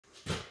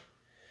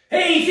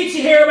Hey,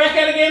 Fixie here, back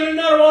at it again with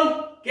another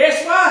one.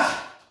 Guess what?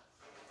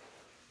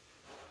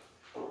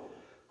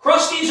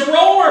 Crusty's a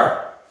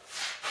roller.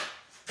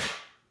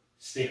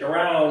 Stick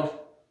around.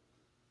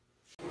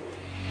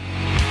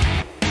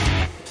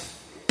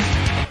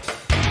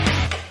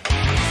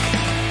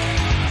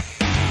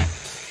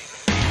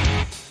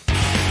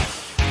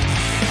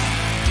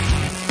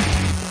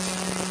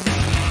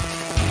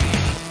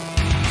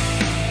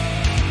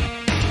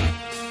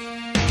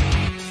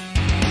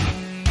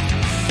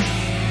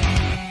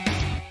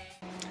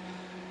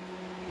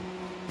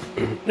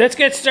 Let's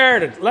get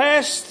started.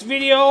 Last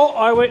video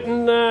I went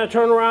and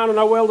turned around and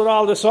I welded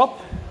all this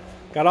up.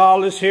 Got all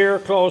this here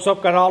closed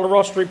up, got all the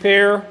rust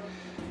repaired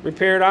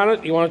on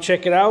it. You want to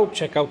check it out,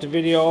 check out the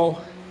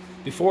video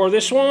before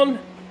this one.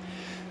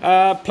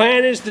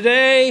 Plan is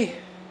today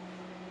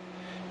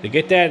to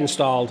get that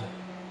installed.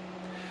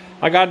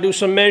 I got to do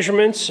some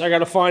measurements. I got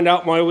to find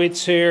out my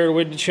widths here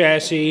with the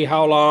chassis,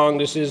 how long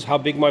this is, how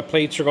big my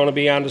plates are going to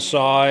be on the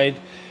side,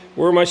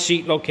 where my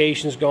seat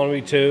location is going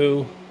to be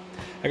too.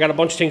 I got a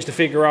bunch of things to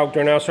figure out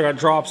there now, so I got to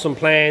drop some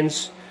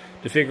plans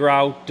to figure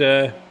out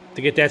to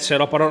get that set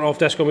up. I don't know if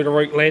that's going to be the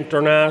right length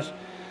or not.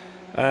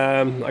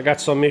 I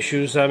got some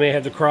issues I may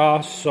have to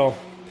cross, so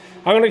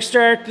I'm going to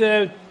start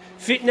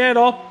fitting that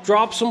up,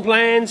 drop some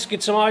plans,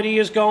 get some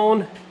ideas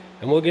going,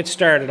 and we'll get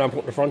started on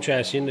putting the front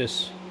chassis in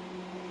this.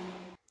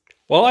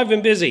 Well, I've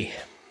been busy.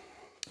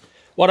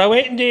 What I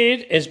went and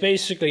did is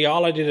basically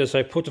all I did is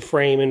I put the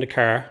frame in the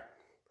car.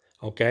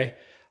 Okay,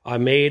 I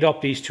made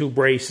up these two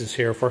braces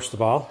here first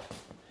of all.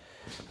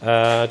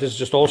 This is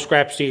just old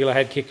scrap steel I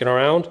had kicking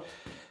around,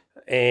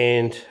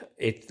 and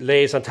it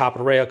lays on top of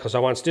the rail because I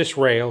want this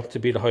rail to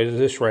be the height of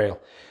this rail.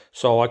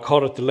 So I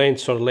cut it the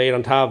length so it laid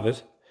on top of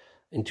it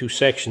in two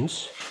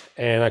sections,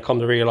 and I come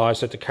to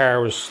realize that the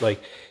car was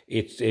like,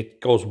 it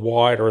goes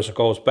wider as it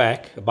goes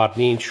back, about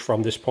an inch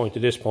from this point to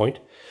this point,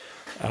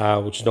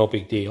 which is no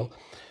big deal.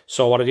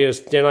 So what I did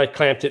is then I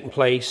clamped it in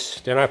place,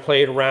 then I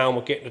played around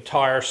with getting the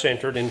tire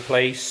centered in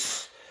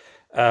place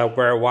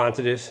where I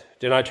wanted it.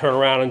 Then I turned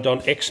around and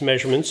done X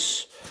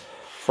measurements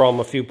from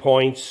a few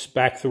points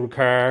back through the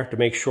car to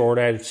make sure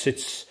that it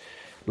sits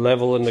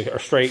level in the, or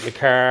straight in the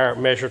car.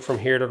 Measured from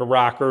here to the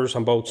rockers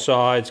on both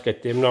sides,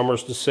 get them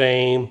numbers the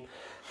same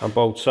on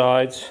both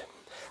sides.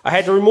 I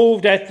had to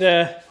remove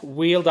that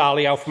wheel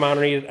dolly out from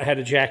underneath it. I had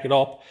to jack it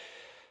up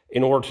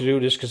in order to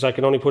do this because I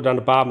can only put it on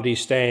the bottom of these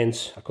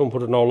stands. I couldn't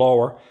put it no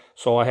lower,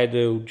 so I had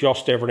to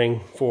adjust everything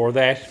for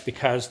that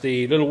because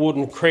the little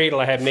wooden cradle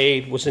I had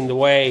made was in the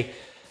way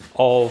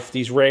of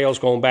these rails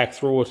going back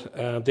through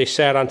it. They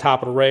sat on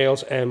top of the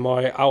rails, and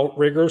my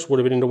outriggers would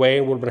have been in the way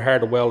and would have been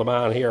hard to weld them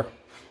on here.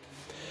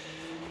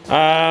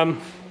 Other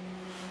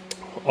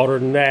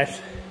than that,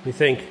 let me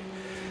think.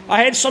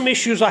 I had some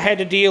issues I had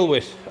to deal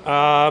with.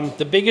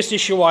 The biggest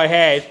issue I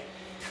had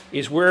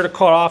is where to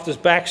cut off this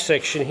back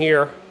section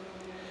here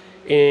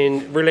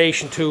in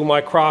relation to my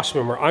cross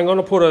member. I'm going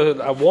to put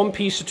a one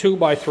piece of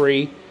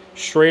 2x3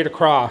 straight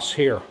across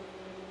here.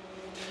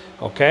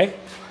 Okay?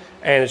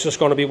 And it's just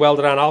going to be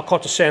welded on. I'll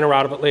cut the center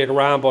out of it later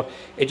on, but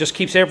it just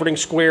keeps everything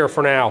square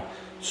for now.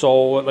 So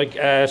like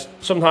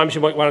sometimes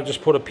you might want to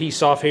just put a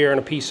piece off here and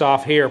a piece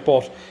off here,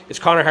 but it's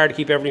kind of hard to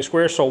keep everything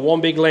square. So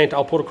one big length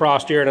I'll put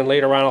across here, and then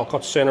later on I'll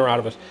cut the center out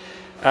of it.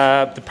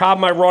 The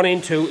problem I run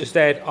into is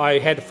that I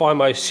had to find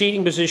my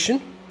seating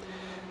position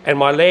and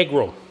my leg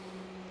room.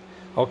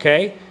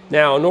 Okay,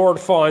 now in order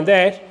to find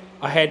that,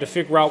 I had to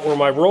figure out where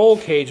my roll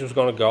cage was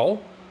going to go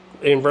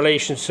in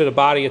relation to the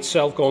body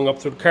itself going up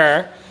through the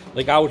car.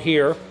 Like out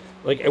here,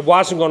 like it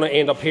wasn't going to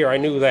end up here, I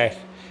knew that.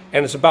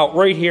 And it's about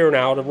right here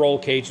now, the roll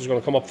cage is going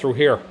to come up through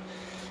here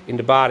in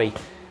the body.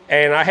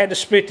 And I had to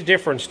split the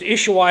difference. The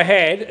issue I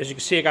had, as you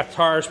can see, I got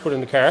tires put in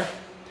the car.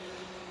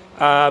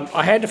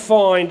 I had to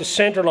find the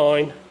center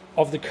line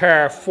of the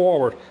car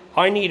forward.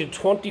 I needed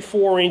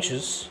 24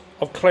 inches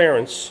of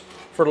clearance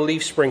for the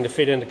leaf spring to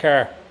fit in the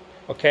car.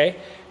 Okay,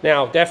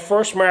 now that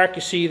first mark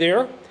you see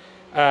there,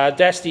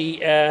 that's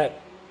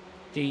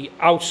the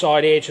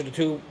outside edge of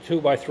the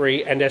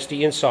 2x3, and that's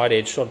the inside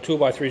edge. So the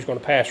 2x3 is going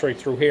to pass right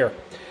through here.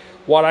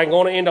 What I'm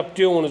going to end up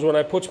doing is when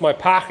I put my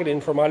pocket in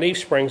for my leaf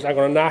springs, I'm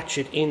going to notch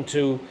it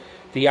into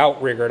the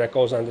outrigger that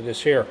goes onto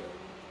this here.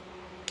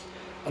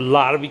 A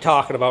lot to be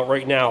talking about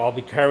right now. I'll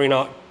be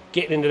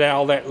getting into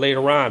all that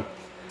later on.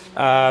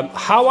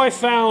 How I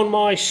found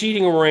my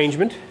seating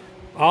arrangement,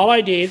 all I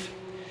did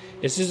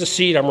is, this is the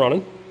seat I'm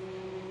running,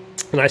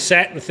 and I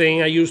sat in the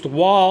thing. I used the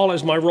wall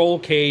as my roll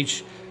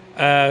cage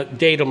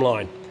datum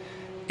line.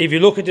 If you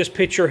look at this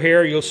picture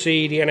here, you'll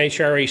see the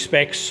NHRA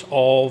specs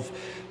of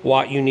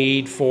what you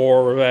need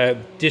for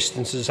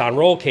distances on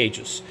roll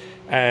cages,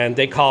 and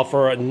they call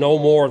for no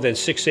more than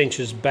 6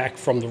 inches back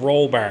from the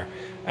roll bar.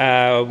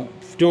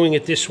 Doing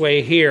it this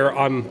way here,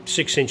 I'm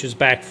 6 inches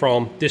back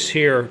from this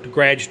here, the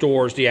garage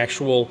doors, the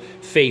actual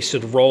face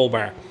of the roll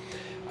bar.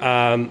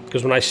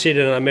 Because when I sit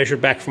in and I measure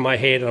back from my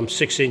head, I'm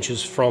 6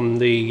 inches from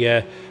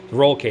the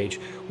roll cage,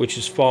 which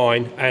is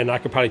fine, and I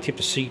could probably tip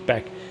the seat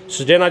back.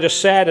 So then I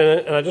just sat in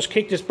it, and I just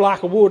kicked this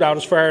block of wood out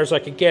as far as I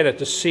could get it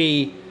to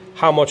see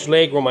how much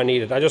leg room I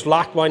needed. I just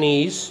locked my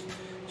knees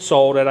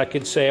so that I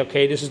could say,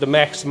 okay, this is the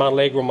max amount of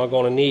leg room I'm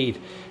going to need.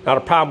 Now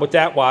the problem with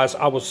that was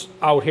I was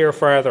out here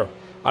further,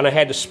 and I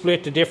had to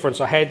split the difference.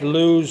 I had to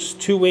lose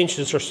 2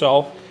 inches or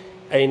so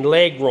in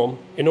leg room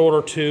in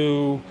order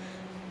to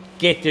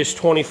get this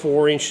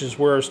 24 inches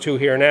whereas 2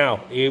 here now.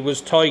 It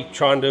was tight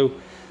trying to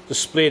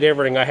split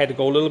everything. I had to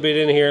go a little bit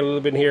in here, a little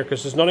bit in here,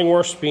 because there's nothing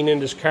worse being in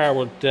this car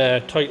with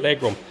tight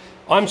leg room.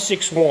 I'm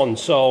 6'1",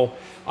 so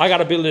I got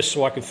to build this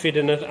so I can fit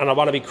in it, and I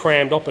want to be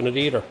crammed up in it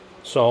either.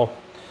 So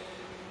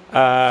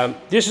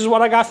this is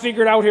what I got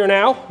figured out here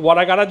now. What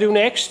I got to do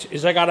next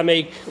is I got to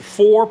make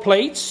 4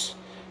 plates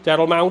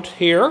that'll mount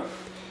here.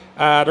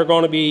 They're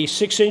going to be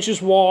 6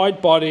 inches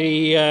wide by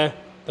the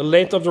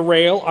length of the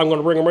rail. I'm going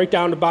to bring them right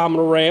down the bottom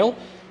of the rail,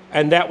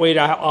 and that way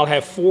I'll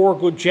have 4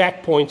 good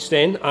jack points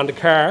then on the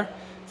car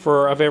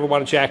for if I ever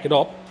want to jack it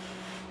up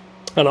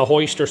on a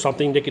hoist or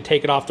something. They could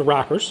take it off the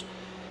rockers.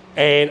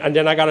 And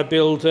then I got to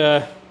build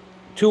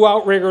 2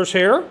 outriggers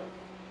here,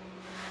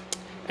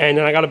 and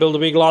then I got to build a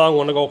big long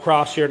one to go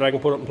across here that I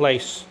can put it in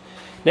place.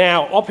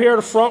 Now up here,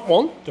 the front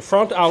one, the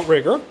front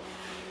outrigger,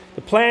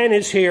 the plan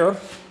is here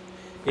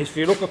is if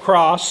you look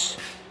across,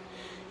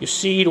 you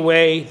see the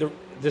way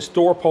this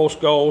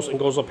doorpost goes and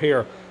goes up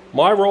here.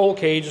 My roll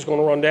cage is going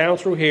to run down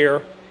through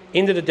here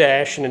into the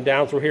dash and then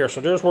down through here.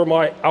 So there's where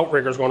my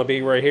outrigger is going to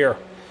be, right here.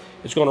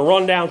 It's going to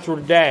run down through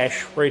the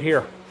dash right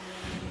here.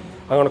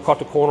 I'm going to cut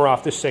the corner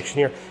off this section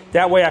here.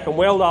 That way I can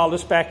weld all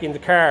this back in the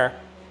car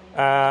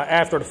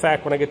after the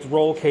fact when I get the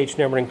roll cage and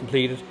everything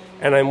completed.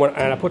 And then when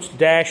I put the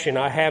dash in,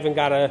 I haven't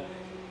got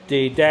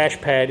the dash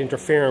pad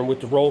interfering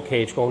with the roll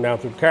cage going down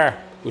through the car,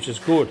 which is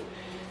good.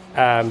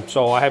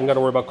 So I haven't got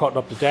to worry about cutting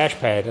up the dash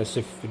pad as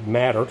if it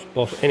mattered.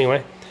 But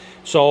anyway,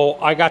 so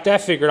I got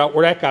that figured out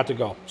where that got to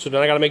go. So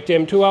then I got to make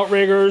them 2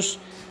 outriggers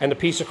and the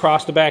piece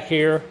across the back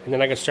here, and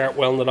then I can start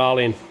welding it all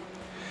in.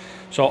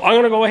 So I'm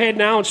going to go ahead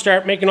now and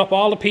start making up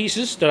all the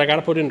pieces that I got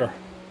to put in there.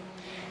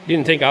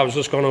 Didn't think I was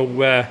just going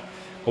to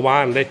go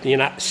on and let you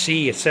not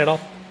see it set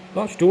up.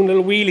 Well, it's doing a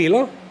little wheelie,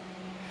 look.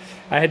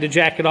 I had to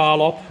jack it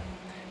all up.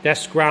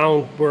 That's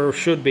ground where it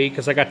should be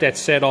because I got that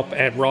set up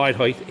at ride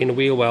height in the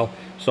wheel well.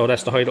 So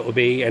that's the height it will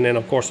be. And then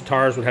of course the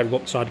tires would have to go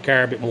up inside the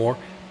car a bit more.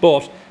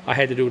 But I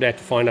had to do that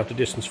to find out the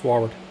distance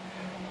forward.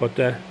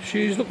 But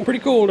she's looking pretty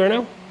cool there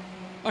now.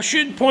 I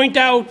should point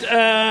out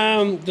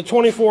the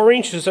 24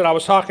 inches that I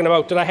was talking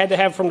about that I had to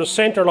have from the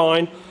center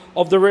line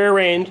of the rear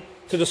end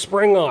to the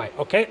spring eye,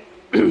 okay?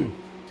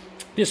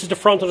 This is the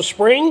front of the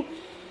spring,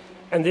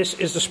 and this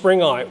is the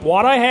spring eye.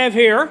 What I have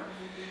here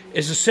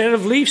is a set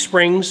of leaf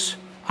springs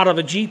out of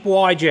a Jeep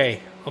YJ,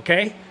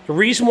 okay? The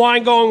reason why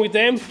I'm going with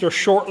them, they're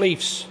short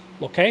leafs,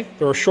 okay?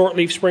 They're a short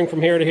leaf spring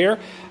from here to here.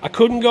 I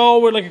couldn't go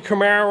with like a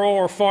Camaro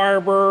or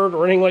Firebird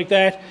or anything like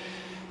that.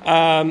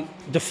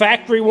 The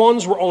factory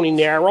ones were only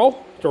narrow.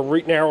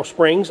 They're narrow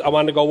springs. I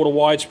wanted to go with a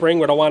wide spring,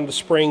 but I wanted a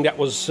spring that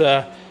was,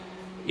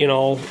 you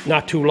know,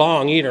 not too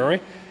long either,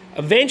 right?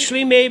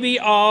 Eventually, maybe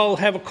I'll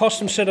have a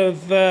custom set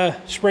of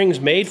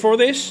springs made for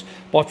this.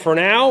 But for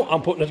now,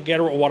 I'm putting it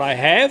together with what I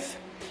have.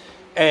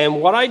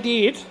 And what I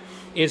did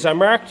is I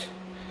marked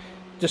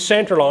the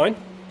center line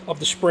of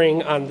the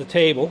spring on the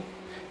table.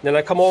 Then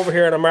I come over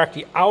here and I mark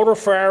the outer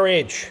far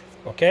edge,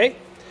 okay?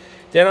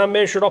 Then I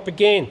measured up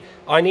again.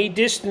 I need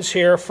distance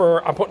here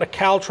for, I'm putting a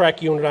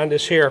Caltrack unit on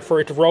this here for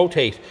it to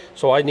rotate.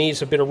 So I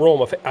need a bit of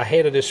room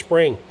ahead of this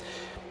spring.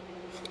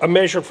 I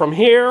measured from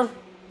here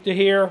to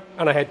here,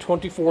 and I had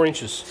 24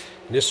 inches.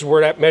 And this is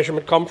where that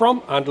measurement come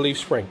from, on the leaf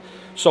spring.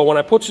 So when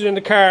I put it in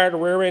the car, the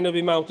rear end will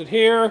be mounted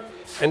here,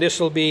 and this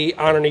will be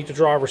underneath the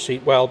driver's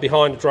seat, well,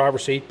 behind the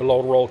driver's seat,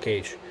 below the roll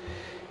cage.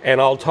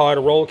 And I'll tie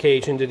the roll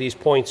cage into these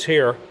points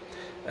here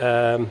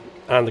on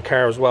the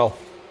car as well,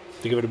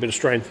 to give it a bit of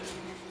strength.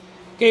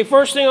 Okay,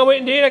 first thing I went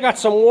and did, I got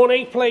some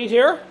 1/8 plate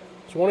here.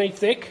 It's 1/8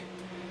 thick.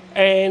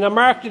 And I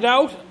marked it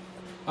out.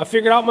 I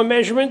figured out my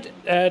measurement.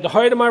 The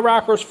height of my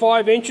rocker is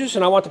 5 inches,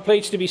 and I want the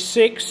plates to be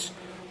 6.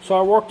 So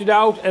I worked it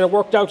out, and it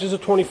worked out as a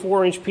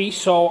 24-inch piece.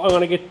 So I'm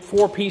going to get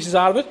 4 pieces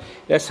out of it.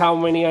 That's how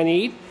many I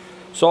need.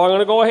 So I'm going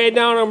to go ahead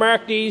now and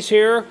mark these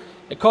here,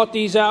 and cut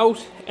these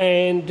out,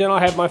 and then I'll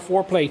have my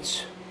 4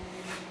 plates.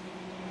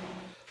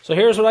 So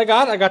here's what I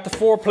got. I got the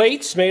 4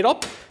 plates made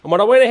up. And what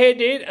I went ahead and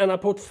did, and I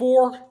put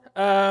 4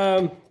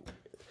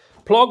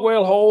 plug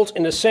well holes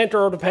in the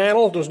center of the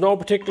panel. There's no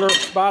particular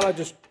spot. I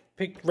just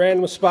picked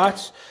random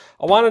spots.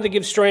 I wanted to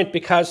give strength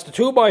because the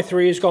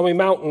 2x3 is going to be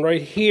mounting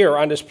right here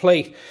on this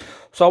plate.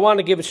 So I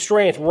wanted to give it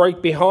strength right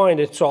behind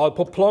it. So I'll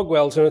put plug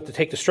welds in it to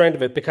take the strength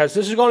of it, because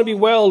this is going to be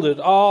welded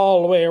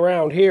all the way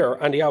around here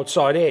on the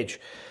outside edge.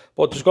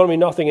 But there's going to be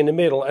nothing in the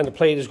middle, and the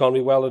plate is going to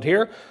be welded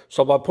here.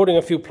 So by putting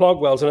a few plug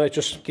welds in it, it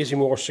just gives you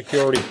more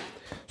security.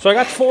 So I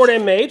got 4 of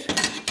them made.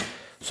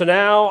 So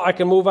now I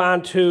can move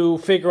on to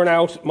figuring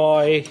out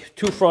my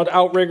 2 front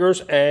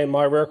outriggers and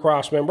my rear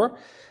cross member.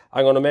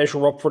 I'm going to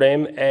measure up for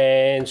them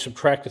and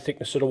subtract the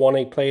thickness of the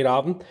 1/8 plate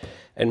of them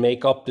and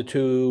make up the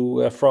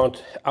 2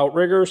 front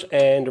outriggers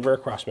and the rear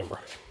cross member.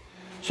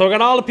 So I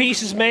got all the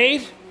pieces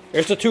made.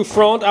 There's the 2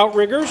 front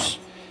outriggers,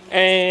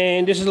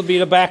 and this will be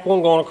the back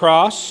one going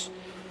across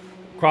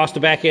the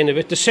back end of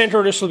it. The center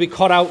of this will be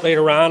cut out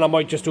later on. I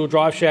might just do a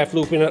drive shaft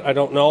loop in it, I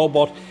don't know,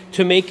 but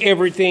to make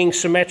everything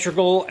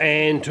symmetrical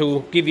and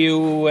to give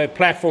you a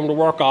platform to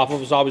work off of,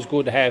 it's always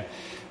good to have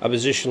a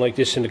position like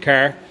this in the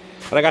car.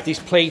 And I got these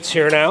plates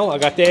here now. I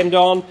got them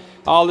done,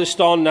 all this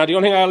done. Now the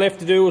only thing I left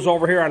to do is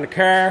over here on the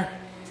car.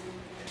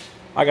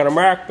 I got to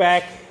mark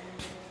back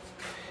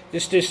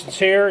this distance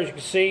here, as you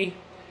can see,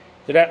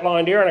 to that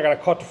line there, and I got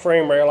to cut the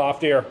frame rail off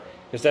there,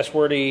 because that's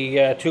where the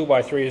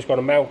 2x3 is going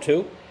to mount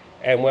to,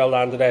 and weld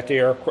onto that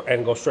there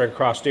and go straight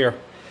across there.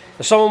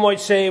 Now, someone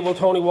might say, well,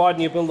 Tony, why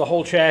didn't you build the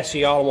whole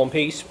chassis all in one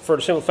piece? For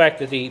the simple fact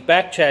that the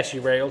back chassis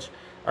rails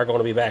are going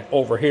to be back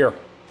over here,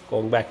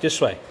 going back this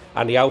way,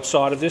 on the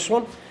outside of this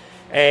one.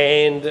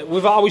 And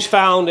we've always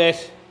found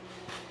that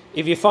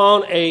if you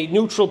found a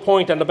neutral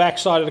point on the back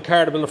side of the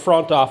car to build the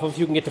front off of,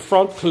 you can get the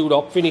front glued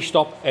up, finished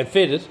up, and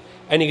fitted,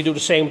 and you can do the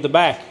same with the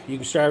back. You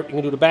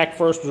can do the back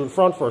first, or do the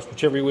front first,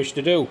 whichever you wish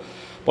to do.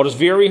 But it's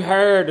very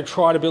hard to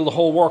try to build the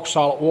whole works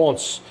all at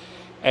once.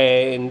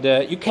 And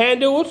you can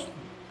do it,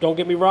 don't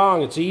get me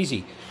wrong, it's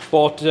easy.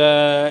 But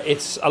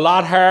it's a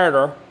lot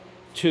harder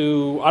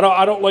to,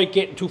 I don't like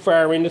getting too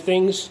far into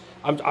things.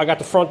 I got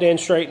the front end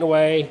straightened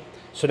away,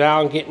 so now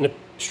I'm getting it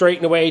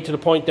straightened away to the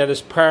point that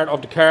it's part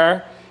of the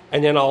car,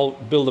 and then I'll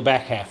build the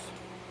back half.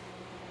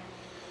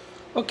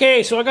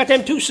 Okay, so I got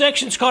them two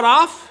sections cut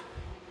off.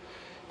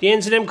 The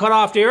ends of them cut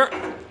off there,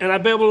 and I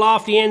beveled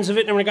off the ends of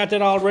it, and I got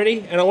that all ready.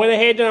 And I went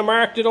ahead and I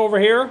marked it over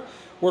here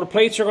where the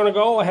plates are going to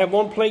go. I have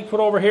one plate put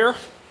over here.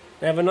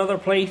 I have another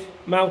plate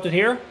mounted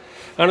here.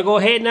 I'm going to go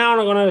ahead now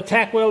and I'm going to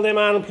tack weld them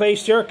on in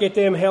place there, get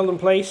them held in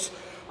place.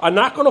 I'm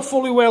not going to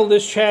fully weld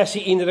this chassis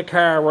into the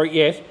car right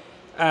yet.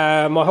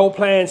 My whole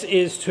plans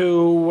is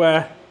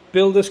to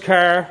build this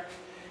car,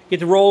 get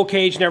the roll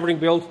cage and everything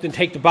built, then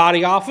take the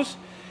body off it.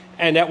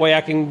 And that way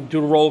I can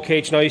do the roll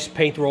cage nice,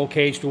 paint the roll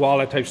cage, do all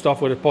that type of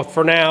stuff with it. But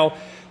for now,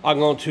 I'm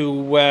going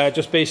to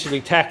just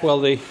basically tack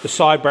weld the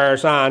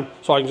sidebars on,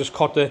 so I can just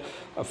cut the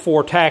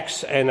 4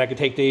 tacks and I can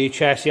take the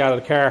chassis out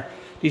of the car.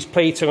 These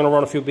plates are going to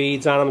run a few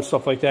beads on them and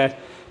stuff like that.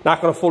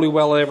 Not going to fully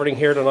weld everything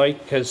here tonight,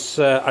 because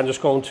I'm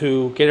just going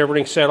to get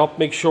everything set up,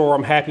 make sure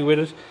I'm happy with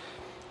it.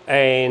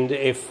 And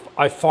if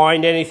I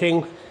find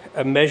anything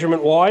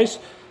measurement wise,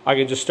 I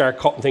can just start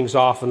cutting things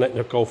off and letting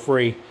it go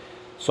free.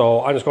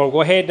 So I'm just going to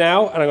go ahead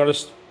now and I'm going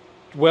to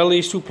weld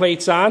these 2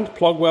 plates on,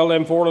 plug weld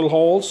them 4 little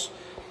holes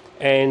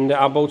and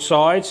on both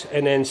sides,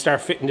 and then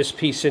start fitting this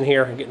piece in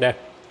here and getting that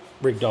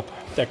rigged up,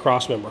 that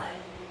cross member.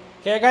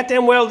 Okay, I got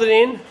them welded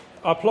in.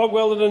 I plug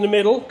welded in the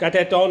middle, got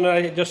that done, and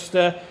I just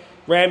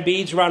ran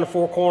beads around the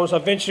 4 corners.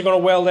 I'm eventually going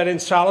to weld that in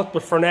solid,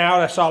 but for now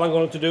that's all I'm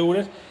going to do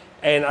with it.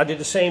 And I did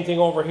the same thing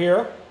over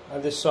here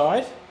on this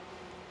side.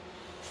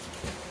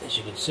 As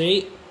you can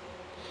see,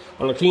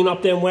 I'm going to clean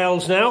up them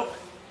welds now,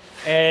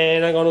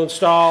 and I'm going to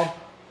install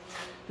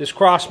this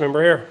cross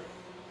member here.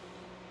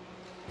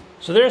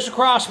 So there's the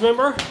cross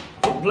member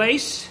in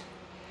place.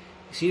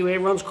 You see the way it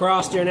runs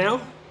across there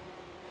now?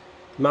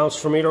 Mounts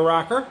from either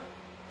rocker,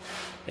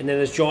 and then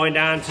it's joined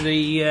onto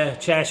the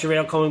chassis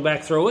rail coming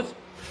back through it.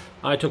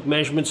 I took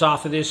measurements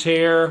off of this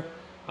here.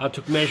 I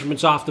took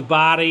measurements off the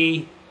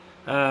body,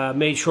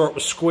 made sure it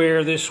was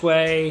square this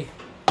way.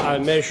 I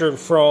measured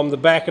from the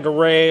back of the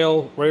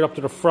rail right up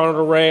to the front of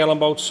the rail on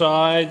both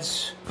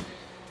sides.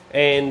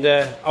 And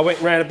I went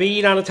and ran a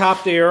bead on the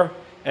top there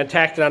and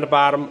tacked it on the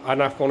bottom. I'm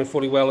not going to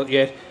fully weld it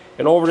yet.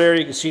 And over there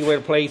you can see where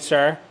the plates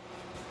are.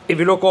 If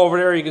you look over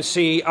there, you can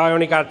see I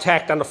only got it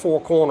tacked on the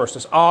 4 corners.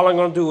 That's all I'm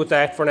going to do with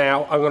that for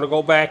now. I'm going to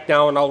go back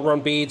now and I'll run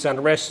beads on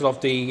the rest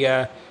of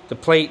the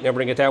plate and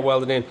everything, get that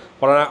welded in.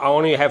 But I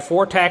only have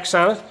 4 tacks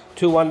on it,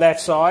 2 on that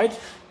side,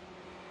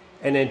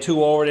 and then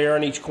 2 over there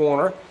on each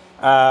corner.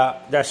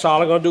 That's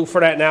all I'm going to do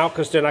for that now,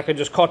 because then I can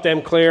just cut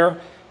them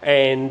clear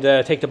and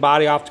take the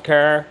body off the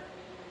car,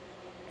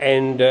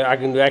 and I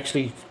can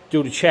actually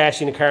do the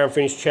chassis in the car and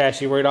finish the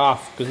chassis right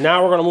off. Because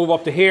now we're going to move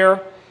up to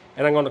here,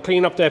 and I'm going to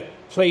clean up that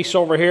place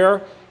over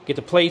here, get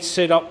the plates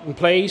set up in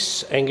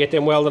place, and get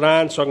them welded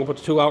on so I can put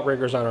the 2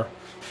 outriggers on her.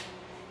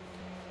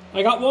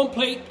 I got one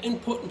plate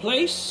put in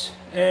place,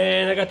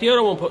 and I got the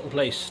other one put in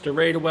place. They're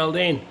ready to weld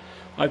in.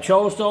 I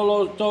chose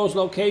those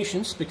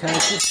locations because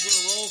this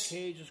is where the roll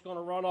cage is going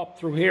to run up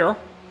through here,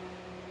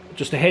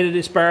 just ahead of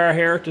this bar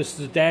here. This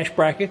is the dash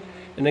bracket,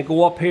 and then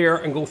go up here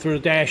and go through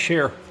the dash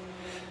here.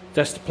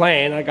 That's the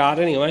plan I got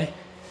anyway.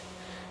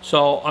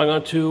 So I'm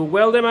going to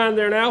weld them on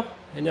there now,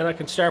 and then I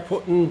can start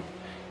putting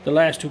the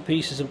last 2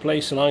 pieces in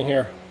place along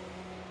here.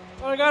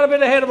 Well, I got a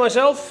bit ahead of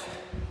myself.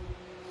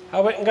 I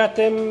went and got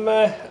them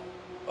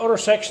other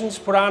sections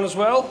put on as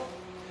well.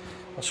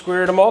 I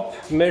squared them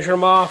up, measure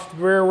them off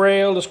the rear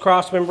rail, this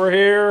cross member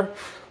here.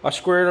 I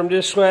squared them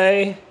this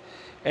way,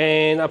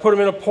 and I put them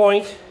in a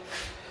point.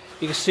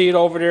 You can see it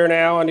over there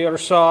now on the other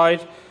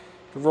side.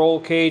 The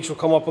roll cage will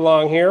come up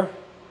along here,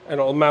 and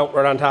it'll mount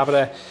right on top of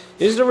that.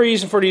 This is the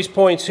reason for these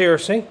points here,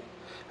 see?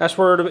 That's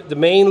where the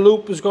main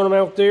loop is going to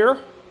mount there.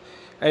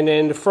 And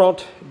then the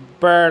front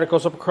bar that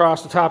goes up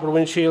across the top of the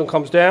windshield and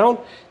comes down,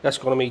 that's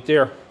going to meet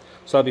there.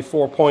 So that'll be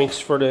 4 points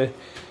for the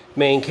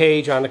main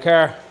cage on the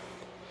car.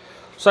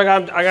 So I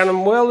got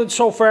them welded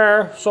so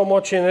far, so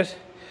much in it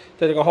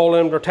that I can hold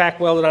them. They're tack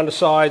welded on the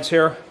sides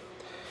here.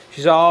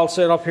 She's all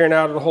set up here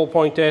now to the whole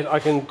point that I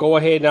can go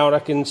ahead now and I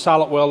can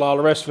solid weld all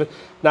the rest of it.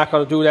 Not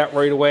going to do that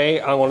right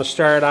away. I'm going to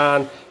start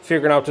on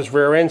figuring out this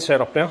rear end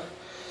setup now.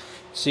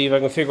 See if I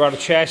can figure out a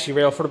chassis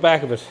rail for the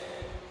back of it.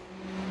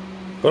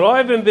 But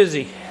I've been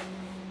busy.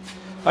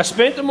 I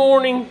spent the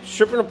morning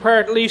stripping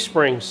apart leaf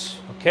springs,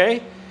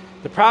 okay?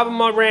 The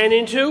problem I ran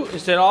into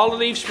is that all the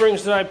leaf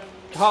springs that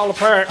I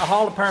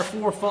hauled apart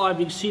 4 or 5.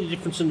 You can see the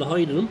difference in the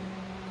height of them,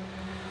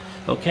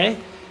 okay?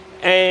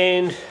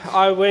 And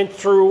I went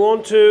through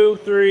 1, 2,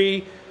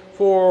 3,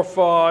 4,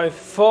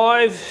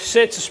 5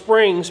 sets of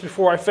springs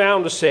before I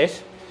found a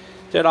set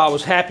that I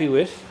was happy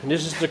with. And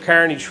this is the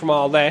carnage from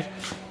all that.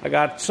 I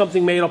got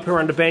something made up here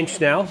on the bench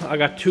now. I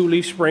got 2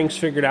 leaf springs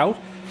figured out.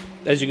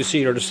 As you can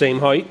see, they're the same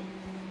height.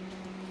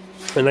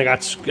 And I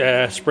got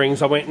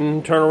springs. I went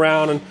and turned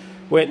around and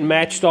went and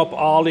matched up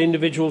all the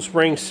individual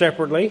springs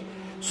separately,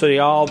 so they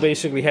all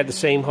basically had the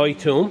same height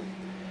to them.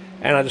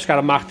 And I just got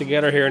them mocked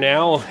together here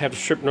now. I'll have to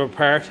strip them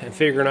apart and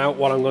figuring out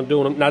what I'm going to do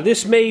with them. Now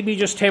this may be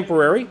just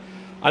temporary.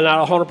 I'm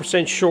not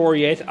 100% sure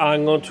yet.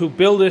 I'm going to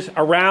build it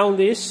around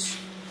these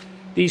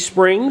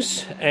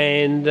springs,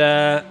 and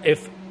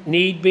if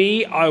need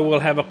be, I will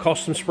have a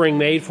custom spring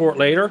made for it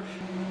later.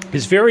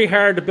 It's very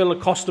hard to build a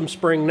custom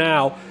spring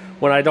now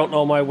when I don't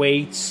know my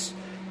weights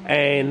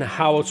and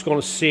how it's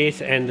going to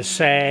sit and the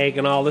sag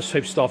and all this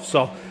type of stuff.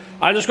 So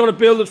I'm just going to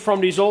build it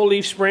from these old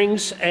leaf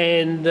springs,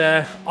 and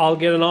I'll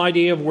get an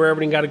idea of where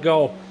everything got to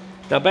go.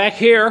 Now back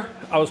here,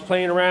 I was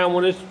playing around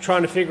with it,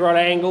 trying to figure out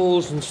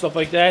angles and stuff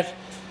like that.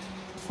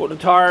 Putting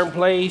the tire in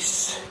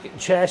place, getting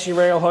chassis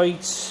rail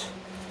heights.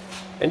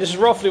 And this is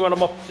roughly what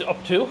I'm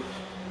up to.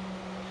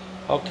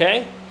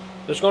 Okay,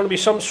 there's going to be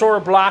some sort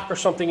of block or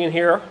something in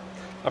here.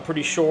 I'm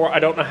pretty sure. I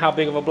don't know how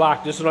big of a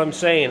block. This is what I'm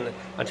saying.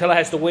 Until it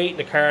has the weight in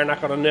the car, I'm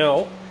not going to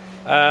know.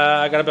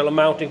 I got to build a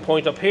mounting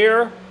point up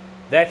here.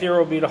 That there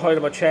will be the height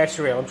of my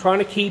chassis rail. I'm trying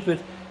to keep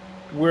it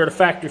where the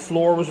factory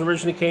floor was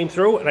originally came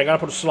through, and I got to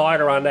put a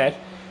slider on that.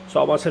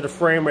 So I want to set the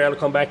frame rail to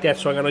come back that,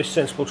 so I got a nice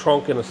sensible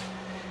trunk in it.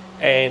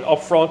 And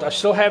up front, I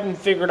still haven't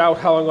figured out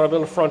how I'm going to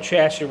build a front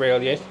chassis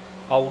rail yet.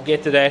 I'll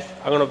get to that.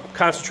 I'm going to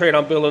concentrate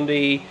on building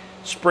the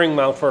spring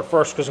mount for it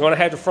first, because I'm going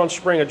to have the front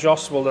spring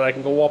adjustable that I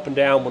can go up and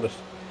down with it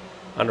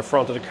on the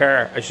front of the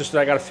car. It's just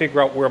that I got to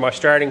figure out where my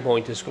starting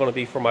point is going to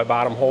be for my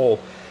bottom hole,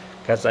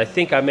 because I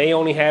think I may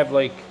only have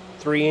like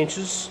 3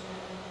 inches,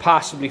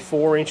 possibly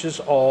 4 inches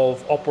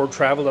of upward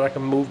travel that I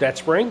can move that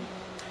spring.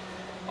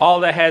 All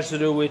that has to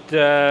do with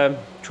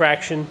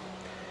traction,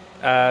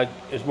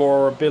 is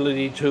more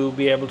ability to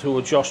be able to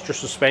adjust your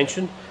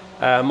suspension.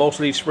 Most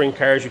leaf spring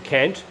cars you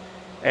can't,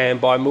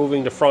 and by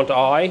moving the front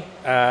eye,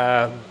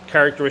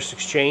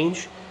 characteristics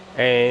change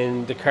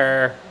and the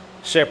car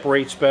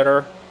separates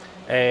better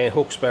and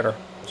hooks better.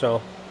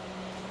 So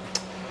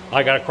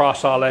I got to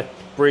cross all that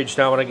bridge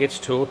now when I get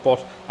to it,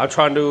 but I'm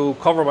trying to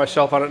cover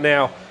myself on it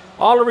now.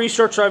 All the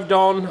research I've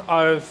done,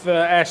 I've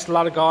asked a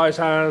lot of guys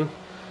on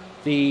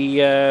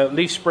the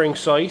leaf spring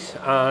site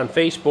on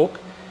Facebook,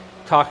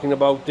 talking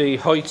about the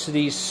heights of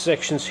these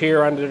sections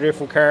here under the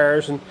different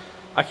cars, and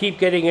I keep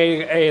getting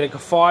like a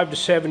 5 to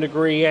 7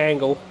 degree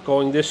angle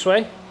going this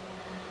way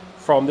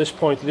from this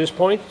point to this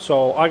point.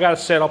 So I got it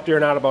set up there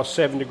now at about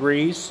 7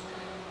 degrees,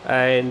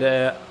 and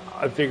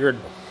I figured,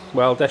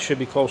 well, that should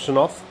be close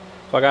enough.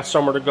 So I got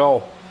somewhere to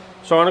go.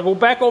 So I'm going to go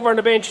back over on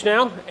the bench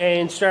now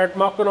and start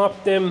mocking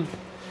up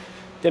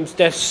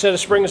that set of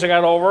springs I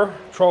got over,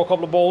 throw a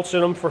couple of bolts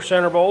in them for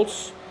center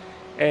bolts,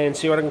 and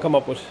see what I can come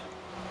up with.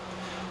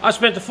 I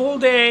spent the full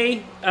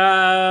day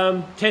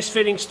test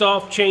fitting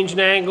stuff, changing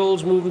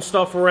angles, moving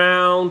stuff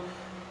around,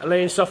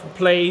 laying stuff in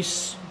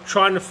place,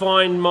 trying to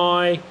find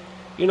my,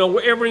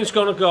 where everything's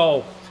going to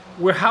go.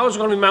 How is it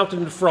going to be mounted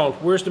in the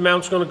front? Where's the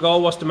mount's going to go?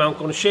 What's the mount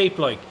going to shape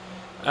like?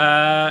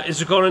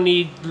 Is it going to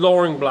need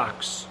lowering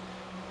blocks?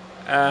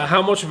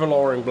 How much of a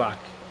lowering block?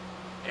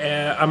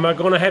 Am I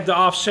going to have to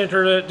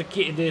off-center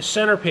the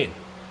center pin,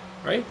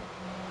 right?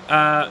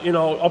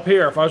 Up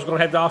here, if I was going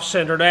to have to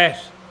off-center that,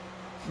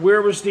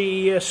 where was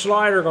the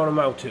slider going to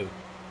mount to?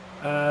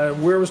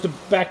 Where was the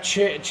back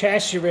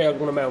chassis rail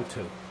going to mount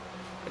to?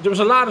 There was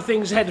a lot of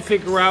things I had to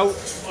figure out.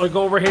 I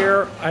go over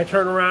here, I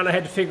turn around, I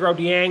had to figure out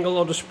the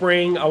angle of the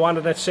spring. I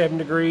wanted that 7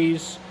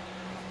 degrees.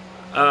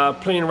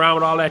 Playing around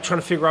with all that, trying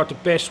to figure out the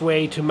best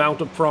way to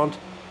mount up front.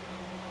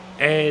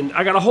 And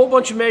I got a whole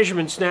bunch of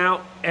measurements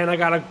now, and I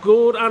got a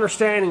good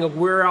understanding of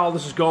where all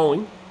this is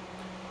going.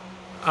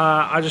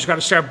 I just got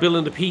to start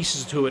building the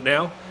pieces to it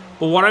now.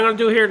 But what I'm going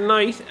to do here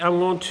tonight, I'm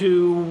going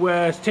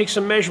to take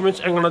some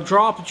measurements. I'm going to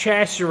draw up the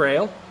chassis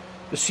rail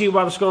to see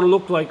what it's going to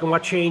look like and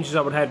what changes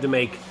I would have to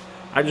make.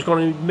 I'm just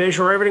going to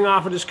measure everything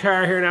off of this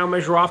car here now,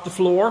 measure off the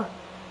floor,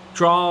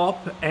 draw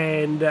up,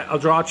 and I'll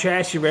draw a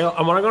chassis rail.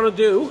 And what I'm going to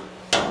do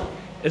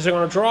is I'm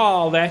going to draw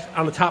all that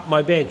on the top of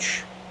my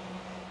bench.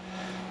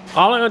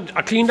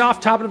 I cleaned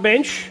off top of the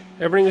bench.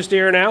 Everything is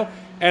there now.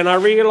 And I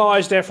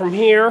realized that from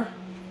here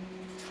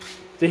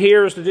to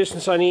here is the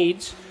distance I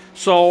need.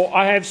 So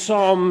I have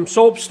some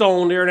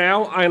soapstone there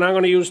now, and I'm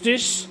going to use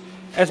this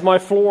as my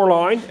floor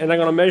line, and I'm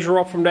going to measure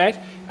up from that,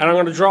 and I'm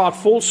going to draw it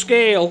full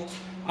scale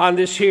on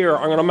this here.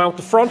 I'm going to mount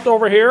the front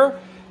over here.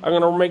 I'm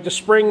going to make the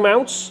spring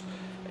mounts,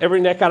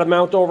 everything that got to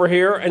mount over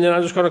here, and then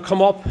I'm just going to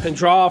come up and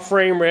draw a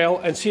frame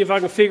rail and see if I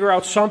can figure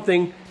out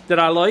something that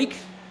I like,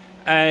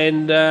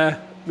 and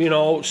you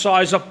know,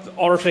 size up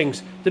other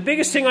things. The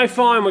biggest thing I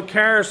find with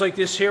cars like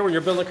this here, when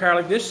you're building a car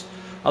like this,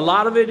 a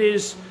lot of it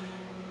is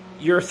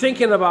you're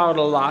thinking about it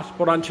a lot,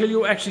 but until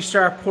you actually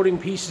start putting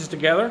pieces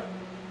together,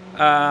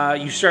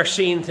 you start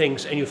seeing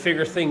things and you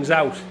figure things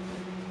out.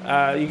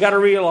 You got to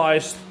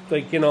realize,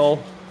 like, you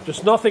know,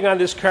 there's nothing on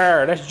this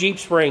car. That's Jeep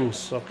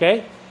springs,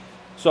 okay?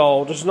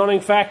 So there's nothing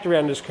factory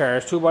on this car.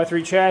 It's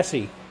 2x3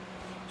 chassis.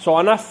 So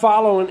I'm not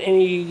following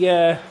any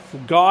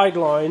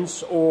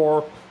guidelines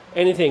or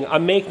anything.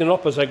 I'm making it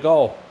up as I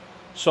go.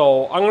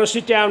 So I'm going to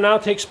sit down now,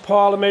 take some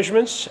pile of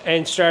measurements,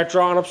 and start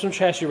drawing up some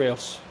chassis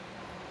rails.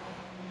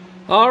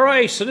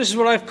 Alright, so this is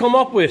what I've come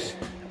up with.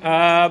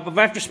 But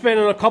after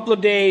spending a couple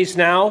of days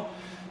now,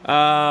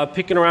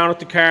 picking around with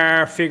the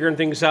car, figuring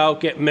things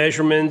out, getting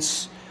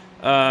measurements,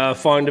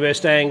 find the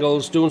best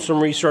angles, doing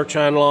some research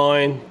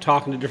online,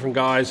 talking to different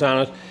guys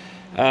on it,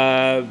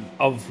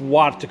 of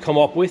what to come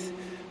up with.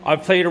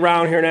 I've played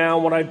around here now,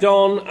 and what I've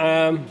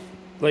done,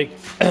 like,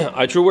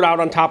 I drew it out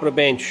on top of the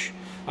bench.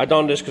 I've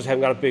done this because I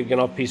haven't got a big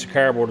enough piece of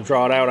cardboard to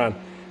draw it out on.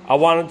 I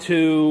wanted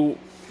to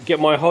get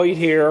my height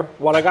here.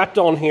 What I got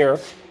done here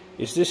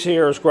is this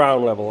here is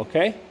ground level,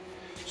 okay?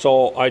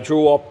 So I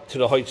drew up to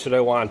the heights that I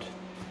want.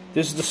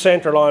 This is the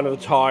center line of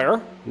the tire.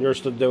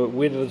 There's the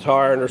width of the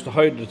tire, and there's the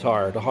height of the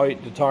tire. The height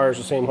of the tire is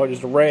the same height as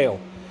the rail.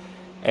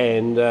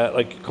 And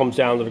like, it comes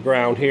down to the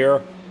ground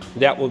here.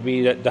 That would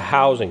be the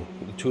housing,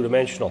 the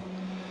two-dimensional.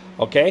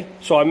 Okay,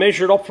 so I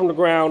measured up from the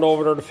ground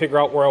over there to figure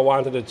out where I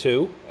wanted it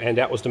to, and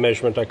that was the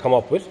measurement I come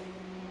up with.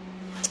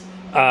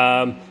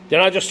 Then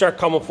I just start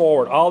coming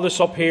forward. All this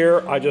up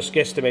here, I just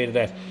guesstimated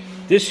that.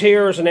 This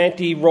here is an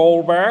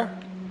anti-roll bar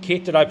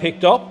kit that I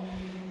picked up,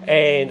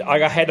 and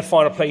I had to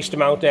find a place to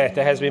mount that.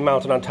 That has to be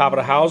mounted on top of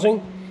the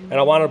housing, and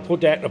I wanted to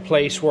put that in a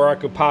place where I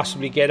could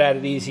possibly get at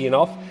it easy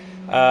enough.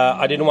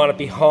 I didn't want it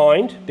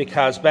behind,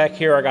 because back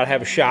here I got to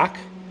have a shock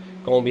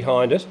going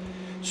behind it.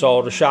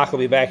 So the shock will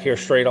be back here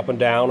straight up and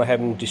down. I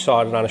haven't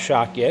decided on a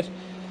shock yet.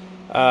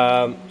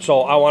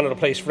 So I wanted a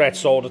place for that.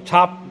 So the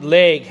top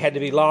leg had to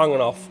be long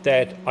enough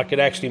that I could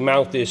actually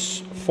mount this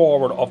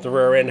forward of the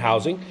rear end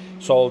housing,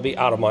 so it'll be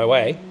out of my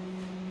way.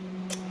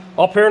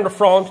 Up here in the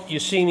front, you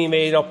see me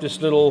made up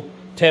this little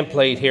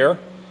template here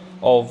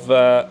of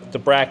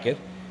the bracket.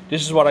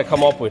 This is what I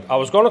come up with. I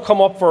was going to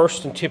come up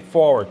first and tip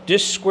forward.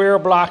 This square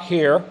block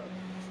here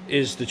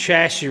is the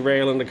chassis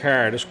rail in the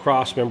car, this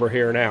cross member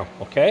here now,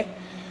 okay?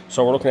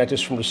 So we're looking at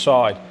this from the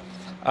side.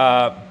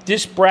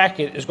 This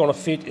bracket is going to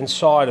fit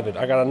inside of it.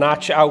 I got to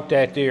notch out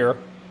that there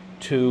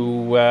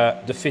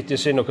to fit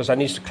this in, because I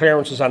need the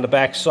clearances on the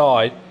back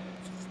side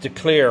to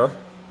clear.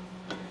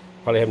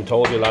 Probably haven't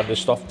told you a lot of this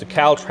stuff. The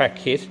Caltrack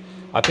kit.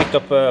 I picked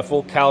up a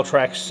full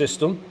Caltrack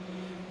system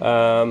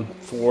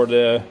for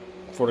the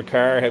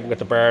car. I haven't got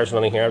the bars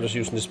running here. I'm just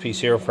using this piece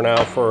here for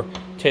now for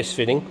test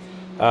fitting.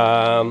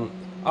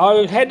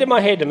 I had in my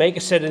head to make a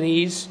set of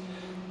these,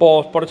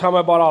 but by the time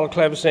I bought all the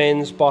clevis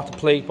ends, bought the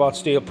plate, bought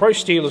steel, price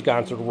steel has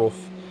gone through the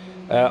roof.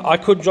 I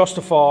couldn't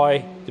justify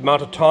the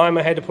amount of time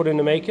I had to put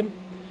into making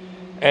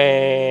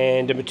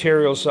and the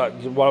materials, what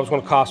it was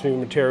going to cost me with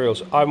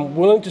materials. I'm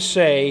willing to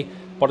say,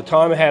 by the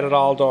time I had it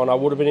all done, I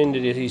would have been into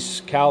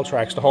these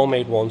Caltracks, the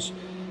homemade ones,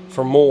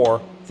 for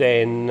more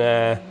than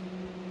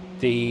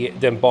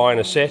buying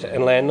a set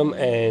and land them.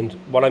 And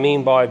what I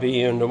mean by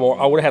being the more,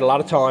 I would have had a lot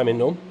of time in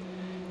them.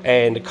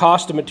 And the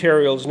cost of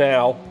materials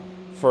now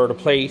for the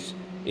plate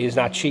is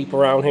not cheap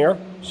around here.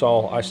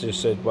 So I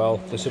just said, well,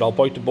 I said I'll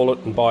bite the bullet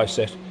and buy a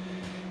set.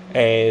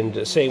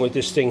 And same with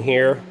this thing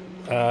here.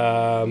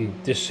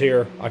 This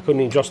here, I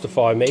couldn't even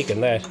justify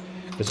making that,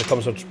 because it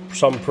comes with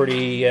some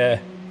pretty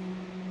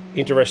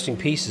interesting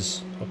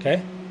pieces,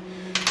 okay?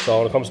 So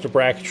when it comes to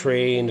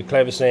bracketry and the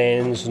clevis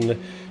ends and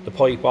the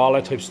pipe, all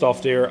that type of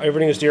stuff there,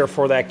 everything is there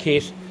for that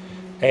kit,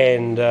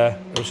 and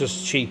it was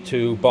just cheap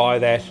to buy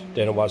that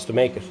than it was to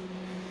make it.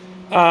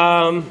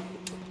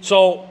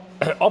 So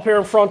up here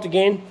in front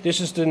again,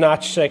 this is the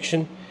notch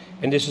section,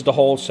 and this is the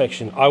hole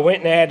section. I went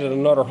and added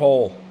another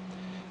hole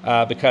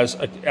because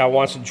I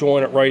want to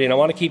join it right in. I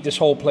want to keep this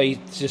whole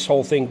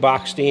thing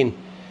boxed in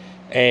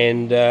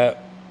and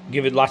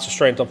give it lots of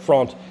strength up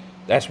front.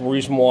 That's the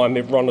reason why I'm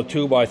run a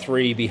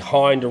 2x3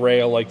 behind the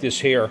rail like this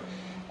here,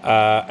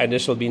 and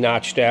this will be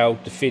notched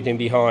out to fit in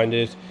behind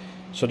it,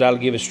 so that'll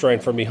give it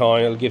strength from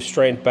behind. It'll give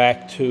strength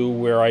back to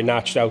where I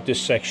notched out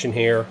this section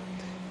here,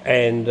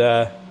 and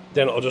then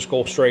it'll just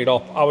go straight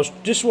up.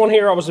 This one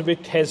here I was a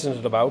bit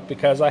hesitant about,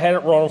 because I had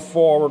it run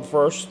forward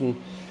first,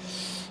 and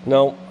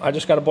no, I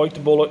just got to bite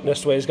the bullet, and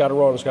this way it's got to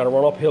run. It's got to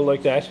run uphill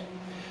like that.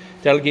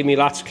 That'll give me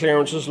lots of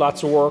clearances,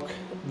 lots of work,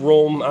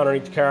 room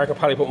underneath the car. I can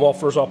probably put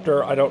mufflers up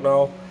there, I don't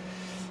know,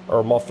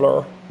 or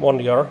muffler, one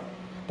or the other.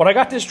 But I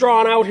got this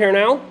drawn out here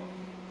now,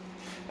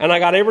 And I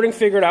got everything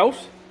figured out.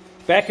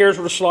 Back here's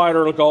where the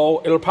slider will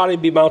go. It'll probably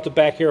be mounted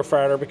back here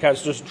farther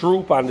because there's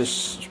droop on this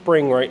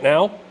spring right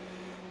now.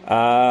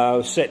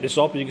 Set this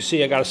up. You can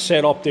see I got it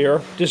set up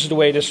there. This is the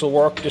way this will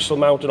work. This will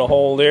mount in a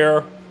hole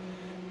there.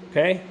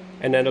 Okay?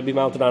 And then it'll be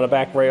mounted on a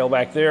back rail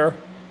back there.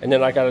 And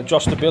then I got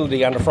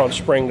adjustability on the front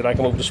spring that I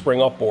can move the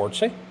spring upboard,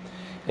 see?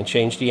 And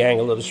change the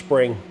angle of the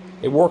spring.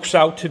 It works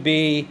out to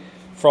be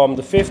from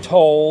the 5th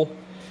hole.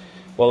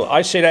 Well,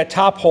 I say that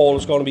top hole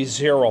is going to be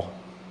 0.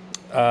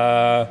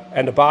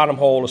 And the bottom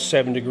hole is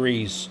 7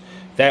 degrees.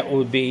 That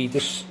would be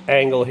this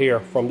angle here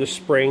from this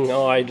spring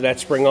eye to that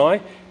spring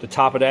eye. The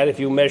top of that, if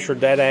you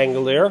measured that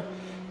angle there,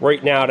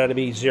 right now that'd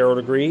be 0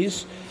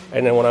 degrees.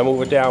 And then when I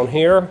move it down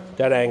here,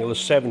 that angle is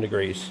 7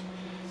 degrees.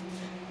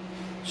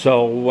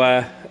 So,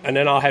 and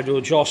then I'll have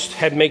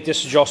to make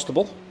this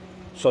adjustable.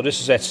 So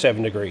this is at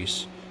 7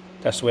 degrees.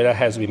 That's the way that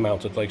has to be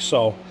mounted, like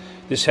so.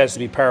 This has to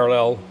be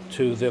parallel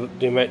to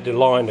the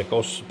line that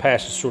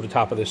passes through the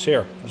top of this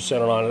here, the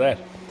center line of that.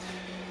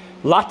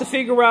 Lot to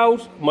figure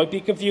out, might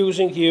be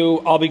confusing to you.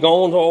 I'll be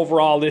going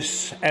over all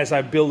this as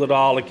I build it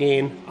all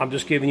again. I'm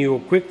just giving you a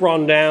quick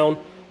rundown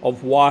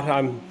of what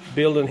I'm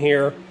building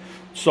here.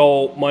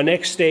 So my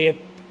next step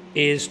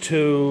is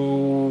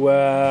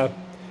to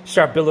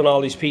start building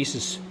all these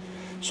pieces.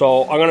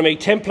 So I'm going to make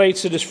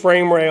templates of this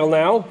frame rail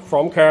now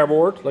from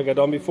cardboard, like I've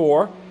done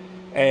before.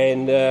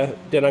 And then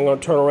I'm going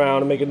to turn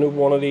around and make a new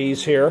one of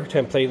these here,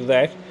 template of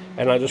that.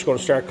 And I'm just going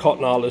to start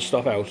cutting all this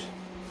stuff out.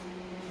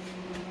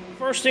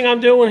 First thing I'm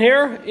doing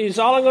here is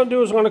all I'm going to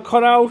do is I'm going to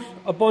cut out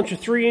a bunch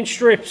of 3-inch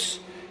strips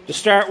to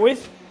start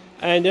with,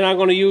 and then I'm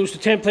going to use the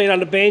template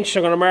on the bench.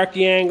 I'm going to mark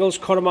the angles,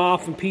 cut them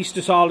off, and piece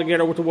this all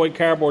together with the white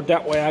cardboard.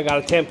 That way I got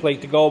a template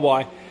to go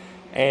by.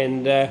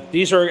 And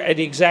these are at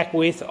the exact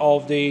width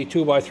of the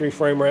 2x3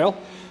 frame rail,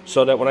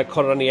 so that when I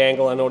cut it on the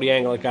angle, I know the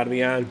angle it got to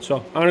be on. So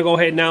I'm going to go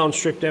ahead now and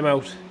strip them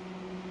out. So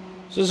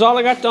this is all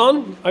I got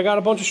done. I got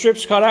a bunch of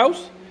strips cut out,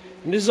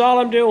 and this is all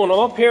I'm doing. I'm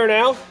up here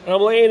now, and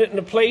I'm laying it in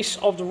the place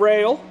of the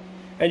rail.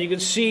 And you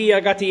can see I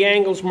got the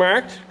angles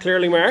marked,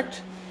 clearly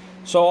marked.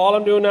 So all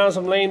I'm doing now is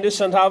I'm laying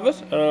this on top of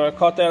it, and I'll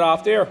cut that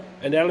off there.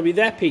 And that'll be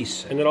that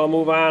piece. And then I'll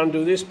move on and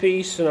do this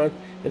piece, and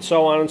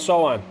so on and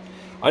so on.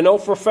 I know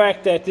for a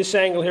fact that this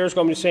angle here is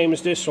going to be the same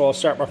as this, so I'll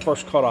start my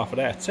first cut off of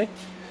that, see? I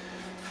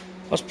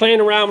was playing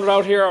around with it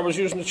out here. I was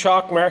using the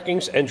chalk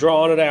markings and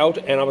drawing it out,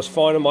 and I was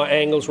finding my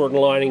angles weren't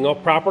lining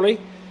up properly.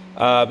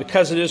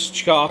 Because of this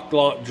chalk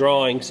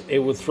drawings, it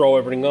would throw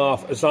everything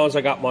off. As long as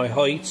I got my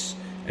heights,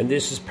 and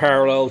this is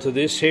parallel to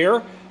this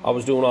here, I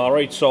was doing all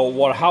right.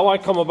 So how I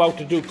come about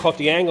to cut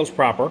the angles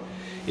proper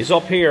is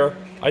up here.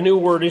 I knew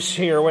where this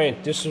here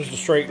went. This was the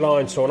straight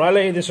line. So when I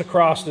lay this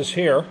across this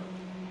here,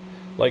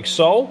 like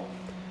so,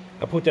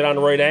 I put that on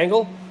the right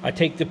angle. I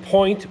take the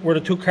point where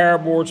the 2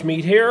 cardboards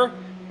meet here,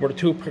 where the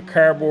 2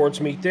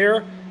 cardboards meet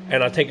there,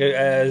 and I take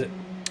a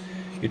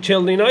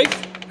utility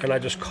knife and I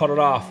just cut it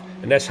off.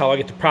 And that's how I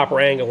get the proper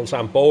angles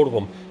on both of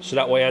them. So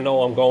that way I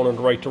know I'm going in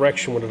the right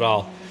direction with it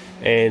all.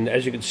 And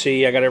as you can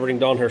see, I got everything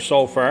done here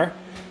so far.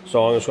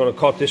 So I'm just going to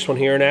cut this one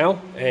here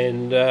now,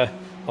 and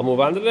I'll move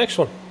on to the next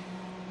one.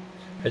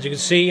 As you can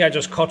see, I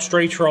just cut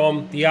straight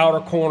from the outer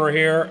corner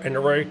here and the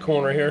right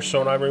corner here. So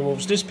when I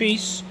remove this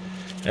piece,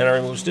 and I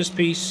remove this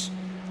piece,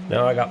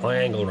 now I got my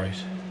angle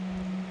right.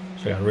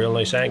 So I got a real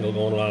nice angle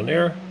going on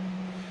there,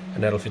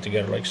 and that'll fit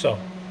together like so.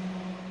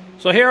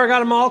 So here I got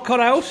them all cut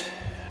out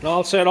and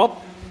all set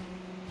up.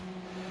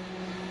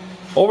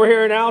 Over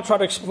here now, I'll try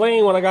to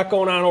explain what I got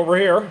going on over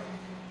here.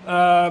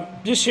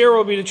 This here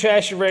will be the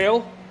chassis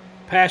rail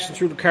passing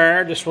through the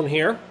car, this one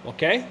here,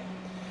 okay?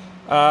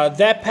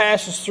 That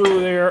passes through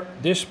there,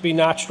 this will be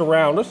notched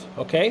around it,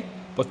 okay?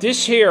 But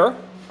this here,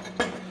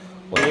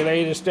 when you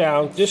lay this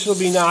down, this will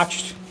be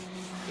notched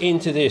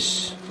into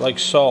this, like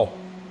so.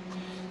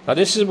 Now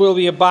this will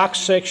be a box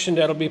section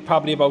that'll be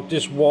probably about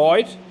this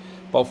wide,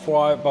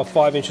 about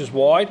 5 inches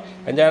wide,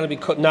 and that'll be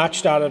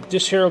notched out of,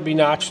 this here will be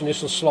notched and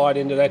this will slide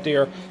into that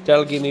there.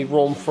 That'll give me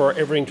room for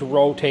everything to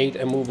rotate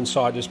and move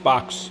inside this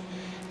box,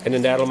 and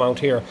then that'll mount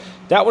here.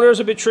 That one is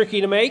a bit tricky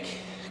to make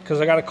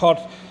because I got to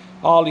cut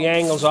all the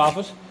angles off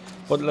it,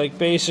 but like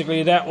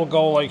basically that will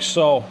go like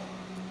so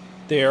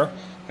there,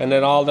 and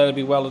then all that'll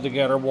be welded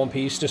together one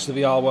piece. This will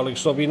be all welded,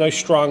 so it'll be a nice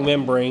strong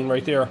membrane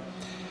right there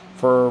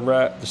for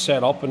the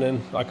setup, and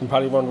then I can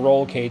probably run the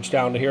roll cage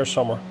down to here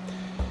somewhere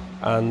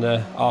and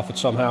off it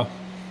somehow.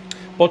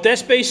 But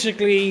that's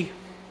basically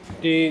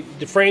the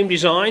frame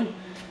design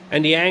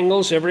and the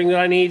angles. Everything that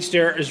I need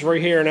there is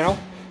right here now.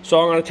 So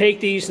I'm going to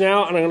take these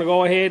now and I'm going to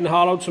go ahead and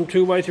hollow out some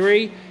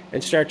 2x3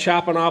 and start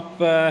chopping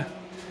up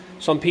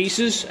some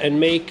pieces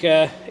and make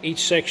each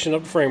section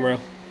of the frame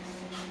rail.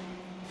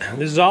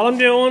 This is all I'm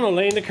doing. I'm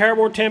laying the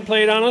cardboard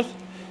template on it,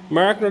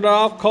 marking it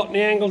off, cutting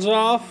the angles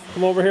off.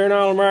 Come over here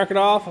now, I'll mark it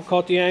off, I'll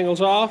cut the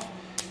angles off,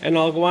 and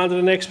I'll go on to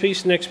the next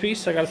piece,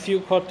 I got a few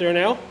cut there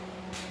now.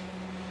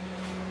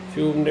 A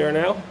few of them there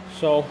now.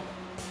 So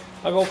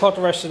I'll go cut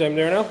the rest of them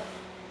there now.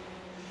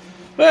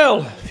 Well,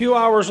 a few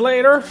hours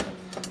later,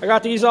 I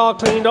got these all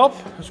cleaned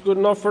up. That's good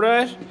enough for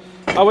that.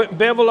 I went and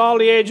beveled all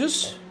the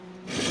edges.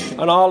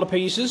 on all the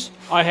pieces.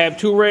 I have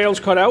 2 rails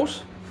cut out.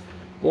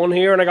 One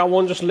here, and I got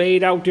one just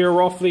laid out there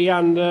roughly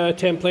on the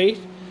template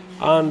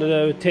on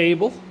the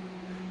table.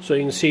 So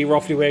you can see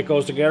roughly where it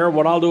goes together.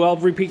 What I'll do, I'll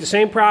repeat the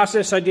same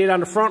process I did on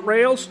the front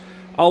rails.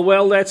 I'll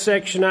weld that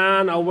section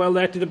on, I'll weld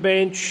that to the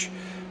bench,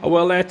 I'll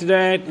weld that to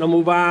that, and I'll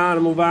move on,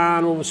 and move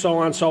on, and so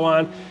on, so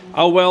on.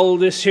 I'll weld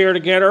this here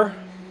together,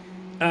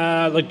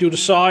 like do the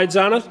sides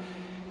on it.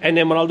 And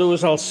then what I'll do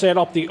is I'll set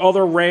up the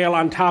other rail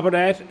on top of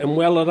that and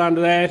weld it onto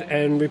that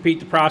and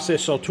repeat the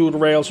process so 2 of the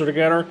rails are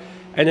together.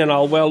 And then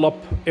I'll weld up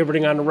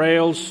everything on the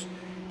rails,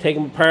 take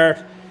them apart,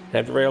 and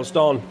have the rails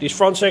done. These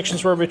front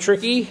sections were a bit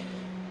tricky.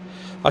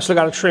 I still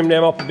got to trim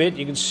them up a bit.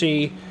 You can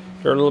see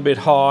they're a little bit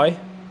high.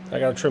 I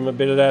got to trim a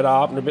bit of that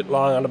off and a bit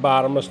long on the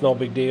bottom. That's no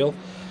big deal.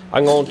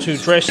 I'm going to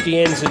dress the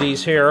ends of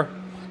these here,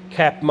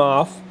 cap them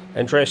off,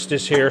 and dress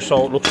this here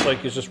so it looks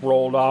like it's just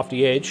rolled off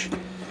the edge.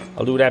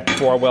 I'll do that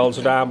before I weld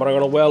it on, but I'm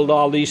going to weld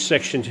all these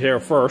sections here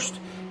first,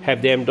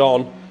 have them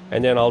done,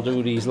 and then I'll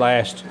do these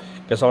last,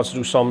 because I want to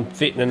do some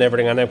fitting and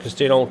everything on them, because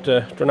they don't,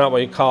 they're not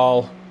what you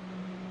call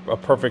a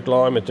perfect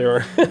alignment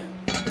there.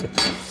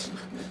 It's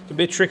a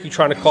bit tricky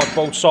trying to cut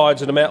both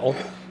sides of the metal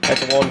at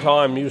the one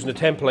time using the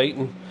template,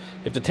 and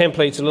if the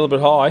template's a little bit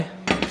high,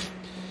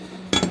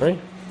 right,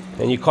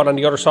 and you cut on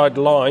the other side of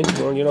the line,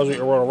 well, you know what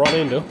you're going to run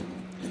into.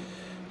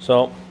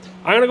 So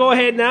I'm going to go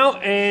ahead now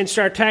and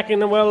start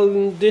tacking and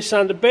welding this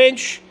on the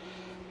bench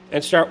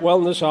and start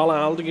welding this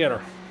all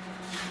together.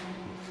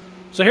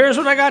 So here's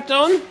what I got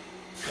done.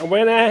 I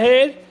went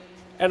ahead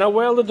and I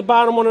welded the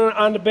bottom one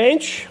on the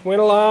bench,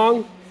 went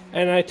along,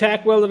 and I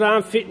tack welded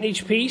on, fitting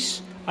each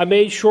piece. I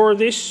made sure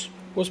this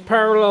was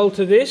parallel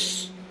to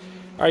this.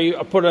 I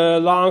put a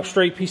long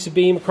straight piece of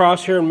beam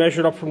across here and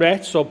measured up from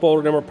that, so both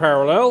of them are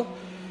parallel.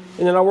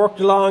 And then I worked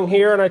along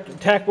here and I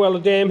tack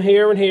welded them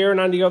here and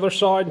on the other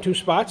side in 2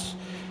 spots.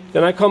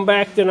 Then I come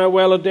back, then I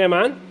welded them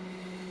on.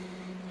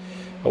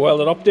 I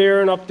welded up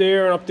there and up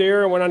there and up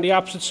there, and went on the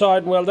opposite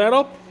side and welded that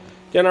up.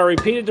 Then I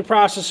repeated the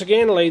process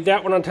again, laid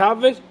that one on top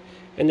of it,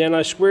 and then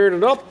I squared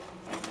it up.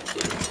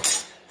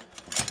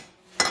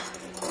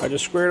 I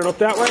just squared it up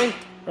that way,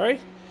 right?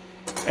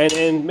 And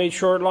then made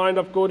sure it lined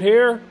up good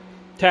here.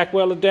 Tack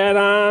welded that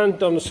on,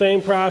 done the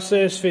same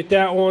process, fit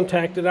that one,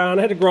 tacked it on.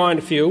 I had to grind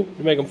a few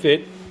to make them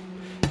fit.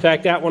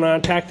 Tack that one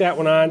on, tack that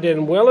one on,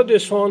 then welded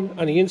this one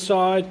on the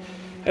inside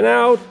and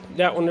out.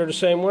 That one, they're the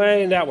same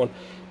way, and that one.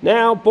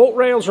 Now, both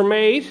rails are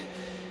made,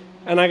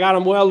 and I got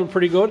them welded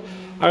pretty good.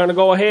 I'm going to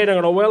go ahead, I'm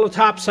going to weld the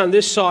tops on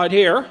this side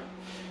here.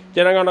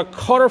 Then I'm going to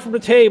cut her from the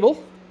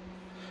table,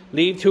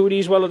 leave 2 of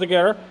these welded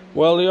together,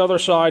 weld the other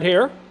side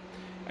here.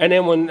 And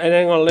then I'm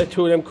going to let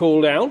 2 of them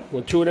cool down.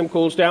 When 2 of them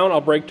cools down,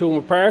 I'll break 2 of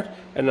them apart,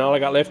 and all I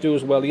got left to do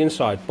is weld the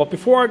inside. But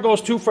before I go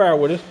too far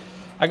with it,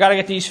 I got to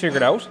get these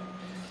figured out.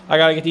 I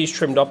got to get these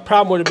trimmed up.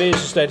 Problem with it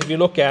is that if you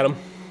look at them,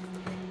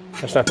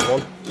 that's not the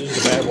one. This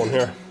is the bad one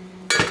here.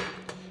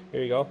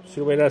 Here you go. See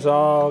the way that's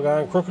all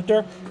gone crooked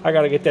there? I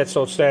got to get that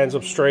so it stands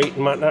up straight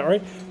and whatnot,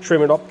 right?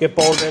 Trim it up, get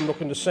both of them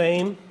looking the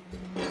same.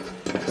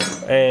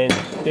 And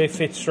they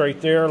fit straight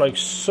there like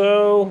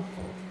so.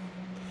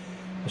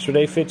 That's where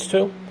they fits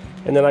to.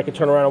 And then I can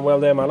turn around and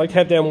weld them. I like to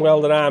have them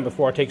welded on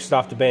before I take it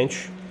off the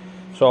bench.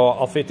 So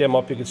I'll fit them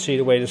up. You can see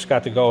the way this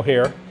got to go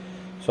here.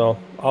 So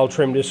I'll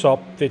trim this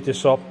up, fit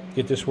this up,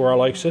 get this where I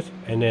likes it,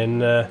 and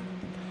then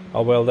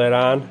I'll weld that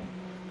on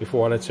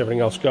before I let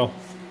everything else go.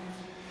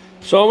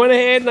 So I went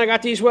ahead and I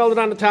got these welded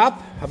on the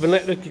top. I've been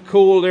letting it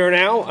cool there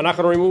now. I'm not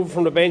going to remove it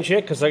from the bench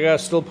yet because I got to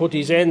still put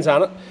these ends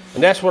on it.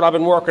 And that's what I've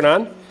been working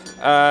on.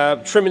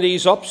 Trimming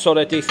these up so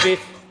that they fit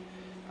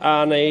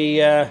on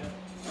a...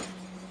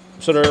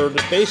 so they're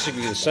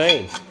basically the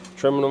same.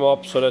 Trimming them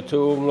up so that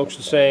 2 of them looks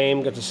the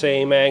same, got the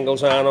same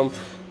angles on them.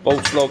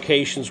 Both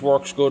locations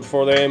works good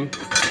for them.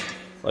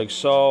 Like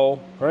so,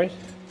 right?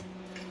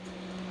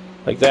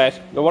 Like that.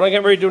 Now what I'm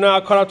getting ready to do now,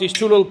 I'll cut out these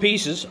 2 little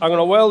pieces. I'm going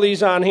to weld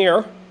these on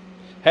here.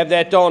 Have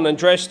that done and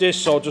dress this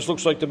so it just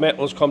looks like the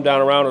metal has come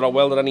down around it. I'll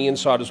weld it on the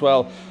inside as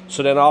well.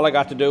 So then all I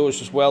got to do is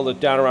just weld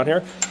it down around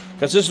here.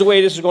 Because this is the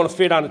way this is going to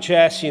fit on the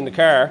chassis in the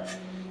car.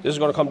 This is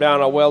going to come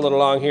down, I'll weld it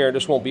along here.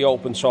 This won't be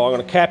open. So I'm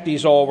going to cap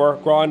these over,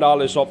 grind all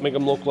this up, make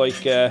them look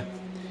like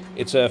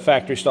it's a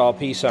factory style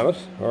piece on it.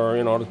 Or,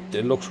 you know,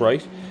 it looks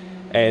right.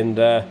 And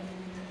that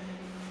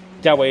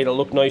way it'll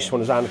look nice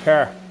when it's on the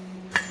car.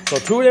 So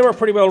 2 of them are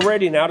pretty well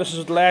ready now. This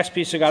is the last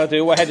piece I got to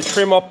do. I had to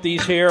trim up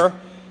these here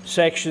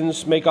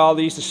sections, make all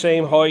these the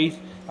same height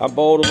on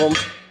both of them.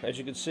 As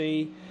you can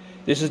see,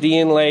 this is the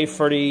inlay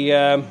for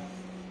the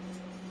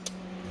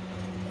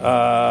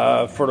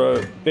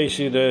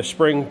basically the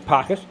spring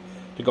pocket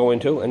to go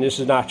into, and this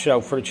is notched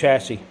out for the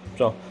chassis.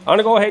 So I'm going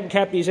to go ahead and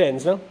cap these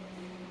ends now.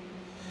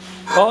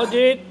 All I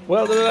did,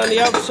 welded it on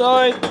the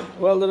outside,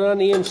 welded it on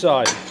the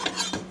inside.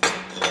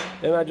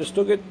 Then I just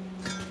took it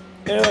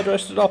and I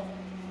dressed it up.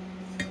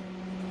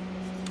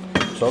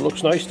 So it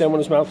looks nice then when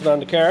it's mounted on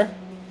the car.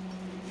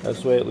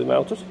 That's the way it'll be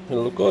mounted.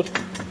 It'll look good.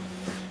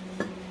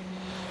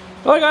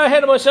 Well, I got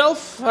ahead of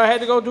myself. I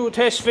had to go do a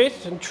test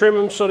fit and trim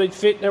them so they'd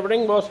fit and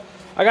everything, but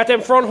I got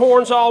them front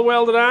horns all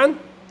welded on.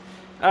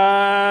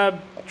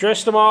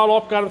 dressed them all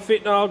up, got them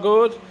fitting all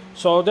good.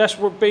 So that's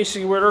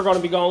basically where they're going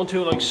to be going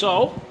to, like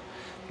so.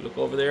 Look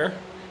over there.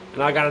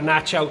 And I got to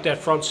notch out that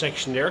front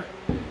section there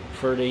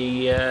for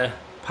the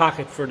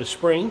pocket for the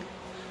spring.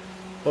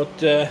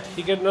 But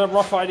you get a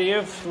rough idea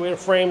of the way the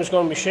frame is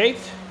going to be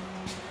shaped.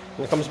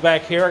 When it comes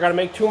back here, I got to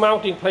make 2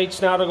 mounting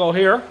plates now to go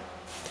here.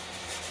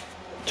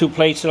 2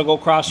 plates that'll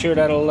go across here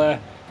that'll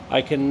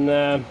I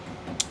can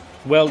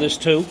weld this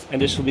to,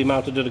 and this will be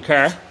mounted to the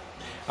car.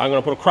 I'm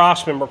going to put a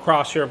cross member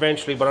across here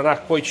eventually, but I'm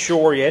not quite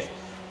sure yet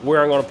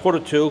where I'm going to put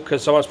it to,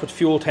 because I want to put the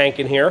fuel tank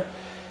in here,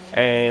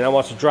 and I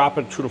want to drop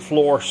it through the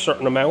floor a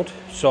certain amount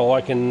so I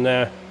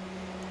can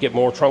get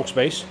more trunk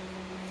space.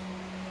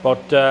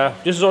 But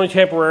this is only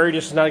temporary.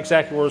 This is not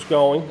exactly where it's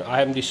going. I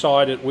haven't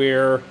decided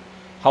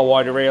how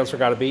wide the rails are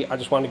going to be. I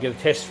just want to get a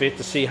test fit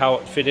to see how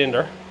it fit in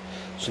there.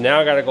 So now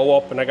I got to go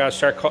up and I got to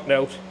start cutting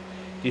out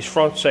these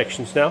front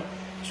sections now.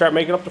 Start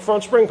making up the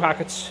front spring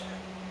pockets.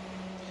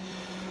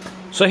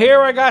 So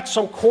here I got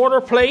some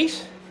quarter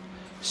plate,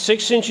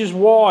 6 inches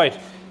wide.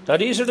 Now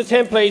these are the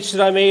templates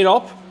that I made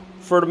up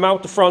for to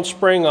mount the front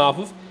spring off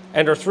of,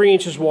 and they're 3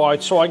 inches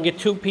wide, so I can get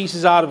 2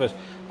 pieces out of it.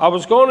 I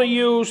was going to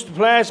use the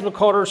plasma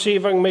cutter, see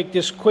if I can make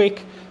this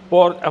quick,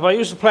 but if I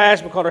use the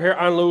plasma cutter here,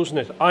 I'm losing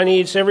it. I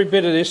need every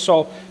bit of this,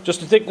 so just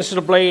the thickness of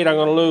the blade I'm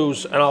going to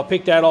lose, and I'll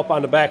pick that up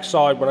on the back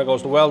side when I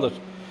goes to weld it.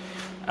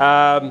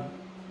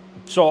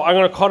 So I'm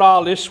going to cut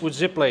all this with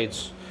zip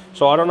blades.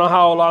 So I don't know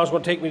how long it's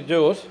going to take me to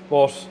do it,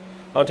 but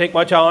I'll take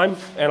my time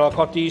and I'll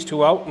cut these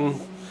 2 out and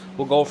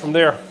we'll go from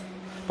there.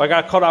 But I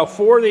got to cut out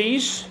 4 of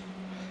these,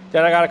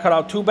 then I got to cut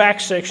out 2 back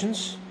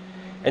sections,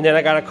 and then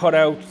I got to cut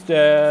out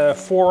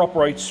 4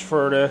 uprights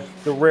for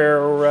the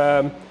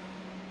rear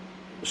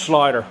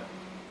slider.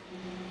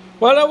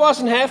 Well, that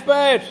wasn't half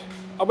bad.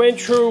 I went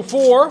through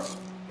 4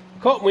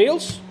 cutting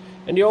wheels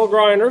and the old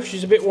grinder.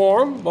 She's a bit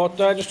warm, but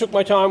I just took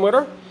my time with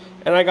her.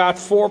 And I got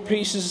 4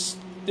 pieces,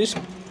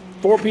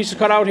 4 pieces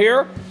cut out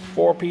here,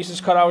 4 pieces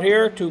cut out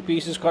here, 2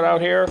 pieces cut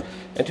out here,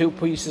 and 2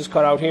 pieces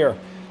cut out here.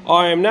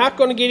 I am not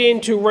going to get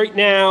into right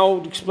now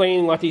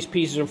explaining what these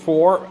pieces are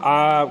for,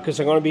 because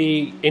I'm going to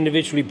be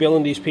individually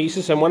building these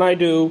pieces, and when I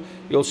do,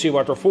 you'll see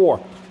what they're for.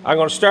 I'm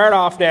going to start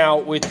off now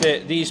with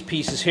these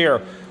pieces here,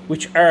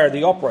 which are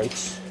the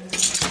uprights.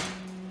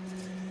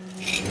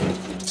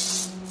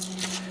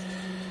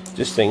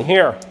 This thing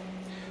here.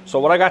 So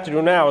what I got to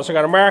do now is I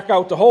got to mark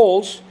out the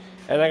holes,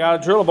 and I got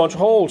to drill a bunch of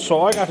holes.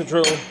 So I got to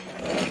drill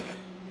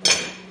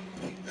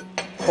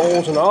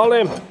holes in all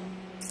them.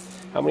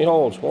 How many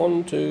holes?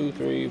 1, 2,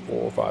 3,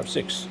 4, 5,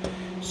 6.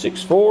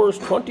 6 fours,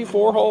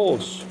 24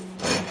 holes.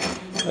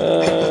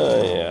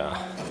 Yeah.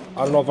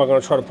 I don't know if I'm going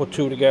to try to put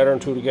 2 together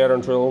and 2 together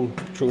and drill them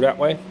through that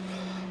way.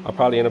 I'll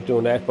probably end up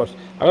doing that. But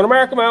I'm going to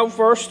mark them out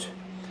first.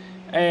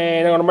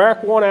 And I'm going to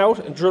mark 1 out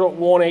and drill it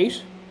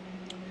 1/8.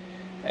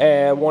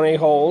 1/8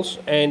 holes.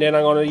 And then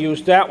I'm going to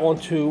use that one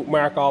to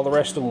mark all the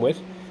rest of them with.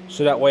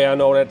 So that way I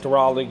know that they're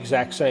all the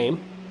exact same.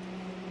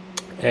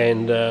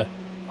 And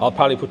I'll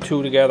probably put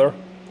 2 together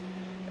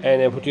and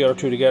then put the other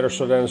 2 together,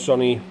 so then it's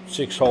only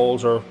 6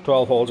 holes or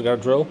 12 holes I got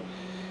to drill,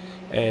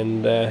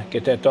 and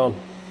get that done.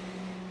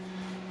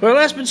 Well,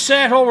 that's been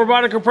sat over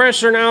by the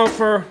compressor now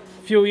for a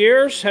few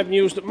years. Haven't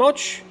used it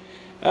much.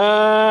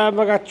 I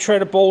got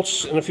threaded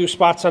bolts in a few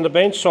spots on the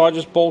bench, so I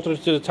just bolted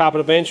it to the top of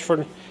the bench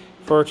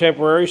for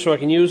temporary so I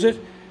can use it.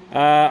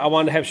 I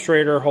wanted to have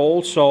straighter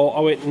holes, so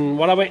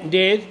what I went and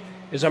did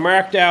is I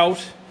marked out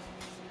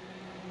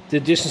the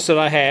distance that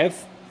I have,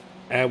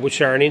 which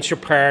are 1 inch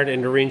apart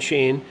and 1 inch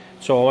in.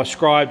 So I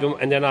scribed them,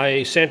 and then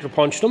I center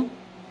punched them,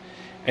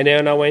 and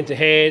then I went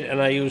ahead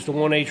and I used the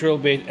 1/8 drill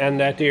bit and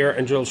that there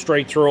and drilled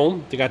straight through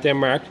them. They got them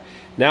marked.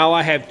 Now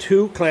I have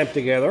 2 clamped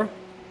together,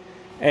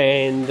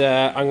 and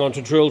I'm going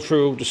to drill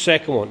through the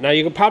second one. Now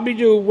you can probably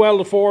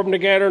weld the 4 of them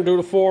together and do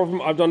the 4 of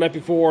them. I've done that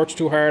before. It's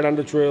too hard on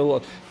the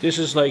drill. This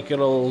is like a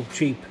little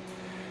cheap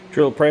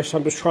drill press.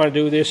 I'm just trying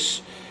to do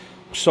this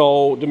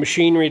so the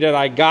machinery that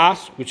I got,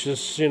 which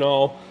is, you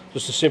know,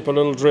 just a simple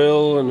little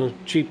drill and a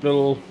cheap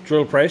little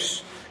drill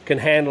press, can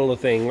handle the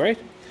thing, right?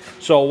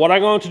 So what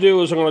I'm going to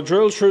do is I'm going to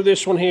drill through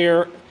this one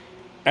here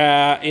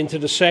into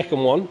the second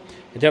one,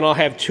 and then I'll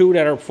have 2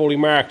 that are fully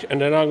marked,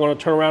 and then I'm going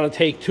to turn around and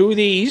take 2 of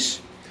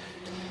these.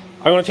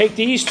 I'm going to take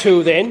these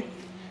 2 then,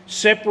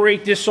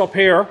 separate this up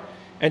here,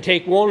 and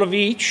take 1 of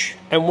each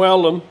and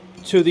weld them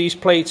to these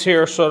plates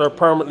here so they're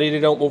permanently, they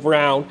don't move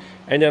around,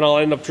 and then I'll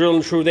end up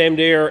drilling through them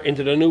there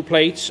into the new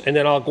plates, and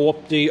then I'll go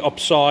up the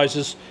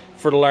sizes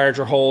for the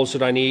larger holes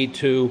that I need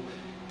to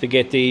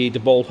get the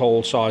bolt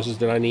hole sizes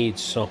that I need.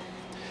 So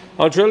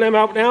I'll drill them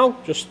out now,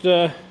 just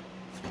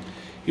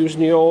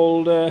using the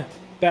old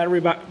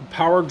battery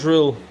powered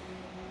drill.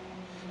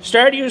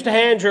 Started to use the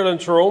hand drilling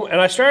through them, and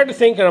I started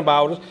thinking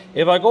about it.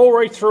 If I go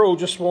right through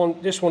this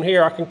one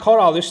here, I can cut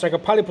all this, and I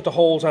could probably put the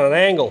holes on an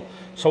angle.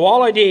 So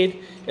all I did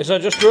is I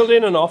just drilled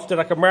in enough that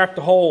I could mark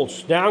the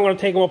holes. Now I'm going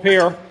to take them up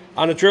here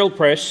on a drill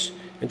press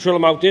and drill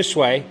them out this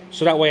way,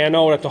 so that way I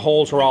know that the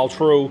holes are all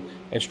through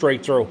and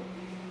straight through.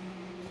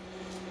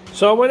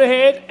 So I went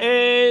ahead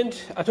and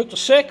I took the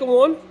second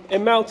one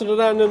and mounted it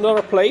on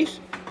another plate,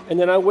 and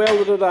then I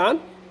welded it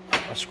on.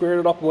 I squared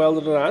it up and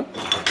welded it on.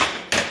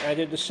 I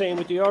did the same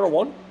with the other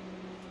one.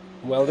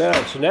 Welded it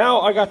on. So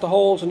now I got the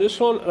holes in this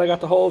one, and I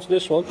got the holes in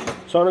this one.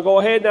 So I'm going to go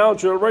ahead now,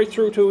 drill right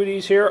through 2 of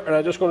these here, and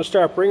I'm just going to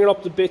start bringing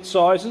up the bit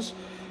sizes,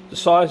 the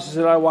sizes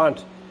that I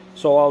want.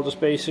 So I'll just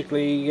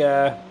basically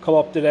come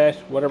up to that,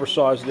 whatever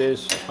size it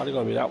is. Probably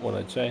going to be that one,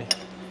 I'd say.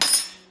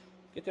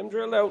 Get them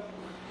drilled out.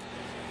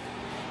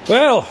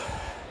 Well,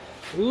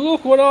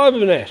 look what I've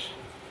been at.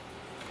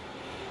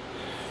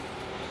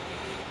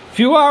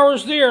 Few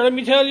hours there, let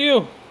me tell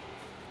you.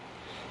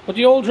 But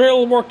the old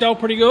drill worked out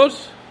pretty good.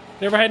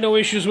 Never had no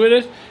issues with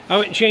it. I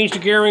went and changed the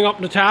gearing up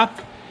in the top,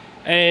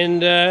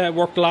 and it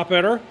worked a lot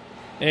better.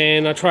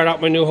 And I tried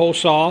out my new hole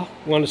saw.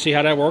 Wanted to see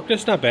how that worked.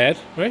 It's not bad,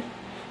 right?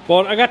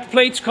 But I got the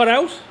plates cut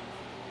out.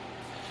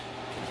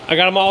 I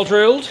got them all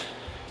drilled.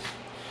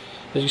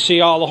 As you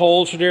see, all the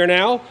holes are there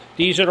now.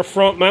 These are the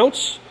front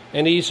mounts,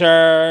 and these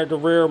are the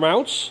rear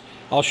mounts.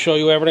 I'll show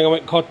you everything. I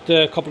went and cut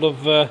a couple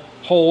of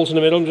holes in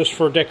the middle just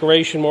for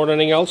decoration more than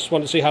anything else.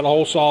 Wanted to see how the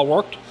hole saw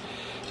worked.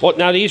 But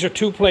now these are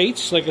 2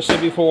 plates, like I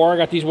said before. I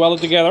got these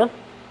welded together.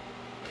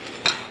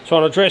 So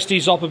I'm going to dress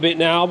these up a bit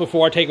now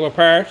before I take them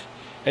apart.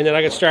 And then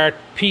I can start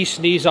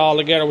piecing these all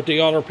together with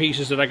the other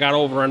pieces that I got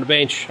over on the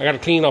bench. I got to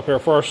clean up here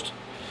first.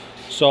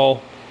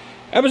 So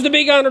that was the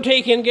big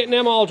undertaking, getting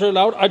them all drilled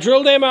out. I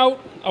drilled them out.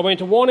 I went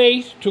to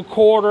 1/8 to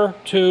 1/4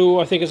 to,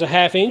 I think it's a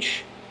 1/2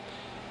 inch.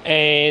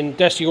 And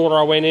that's the order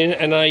I went in.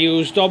 And I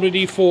used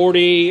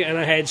WD-40, and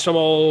I had some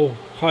old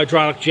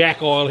hydraulic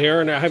jack oil here.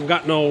 And I haven't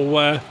got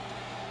no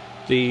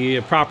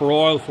the proper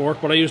oil for it,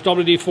 but I used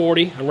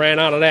WD-40 and ran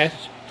out of that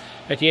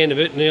at the end of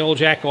it, and the old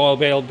jack oil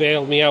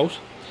bailed me out.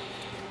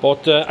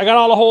 But I got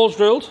all the holes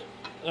drilled,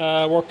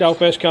 worked out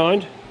best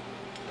kind.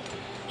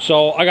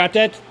 So I got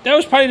that. That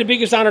was probably the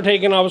biggest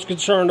undertaking I was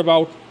concerned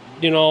about,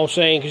 you know,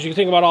 saying, because you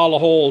think about all the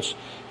holes,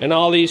 and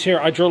all these here,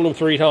 I drilled them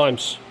 3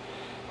 times.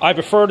 I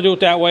prefer to do it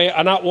that way.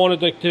 I not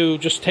wanted to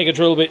just take a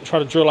drill bit and try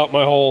to drill out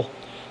my hole.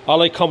 I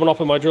like coming up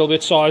with my drill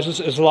bit sizes.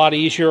 It's a lot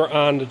easier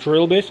on the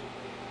drill bit.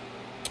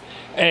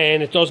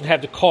 And it doesn't have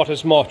to cut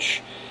as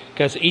much,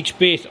 because each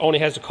bit only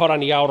has to cut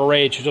on the outer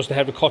edge. It doesn't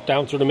have to cut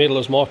down through the middle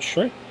as much,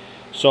 right?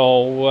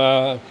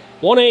 So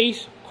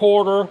 1/8,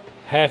 1/4,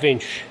 1/2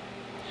 inch.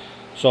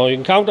 So you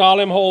can count all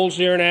them holes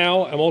there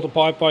now and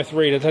multiply it by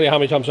 3 to tell you how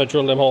many times I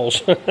drilled them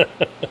holes.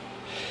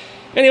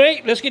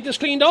 Anyway, let's get this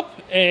cleaned up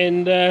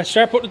and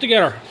start putting it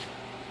together.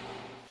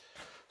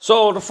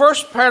 So the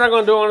first part I'm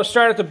going to do, I'm going to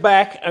start at the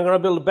back. I'm going to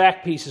build the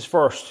back pieces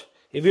first.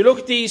 If you look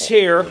at these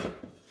here,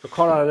 they're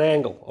cut on an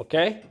angle,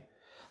 okay?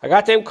 I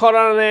got them cut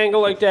on an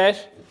angle like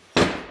that,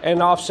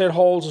 and offset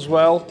holes as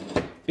well,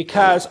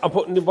 because I'm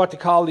putting what they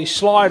call these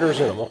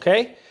sliders in them,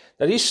 okay?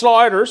 Now these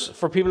sliders,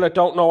 for people that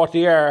don't know what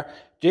they are,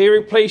 they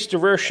replace the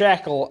rear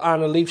shackle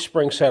on a leaf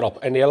spring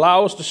setup, and they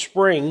allow us the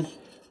spring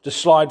to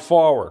slide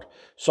forward.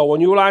 So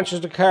when you launch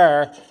the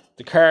car,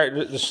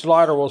 the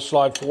slider will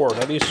slide forward.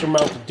 Now these are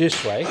mounted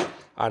this way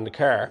on the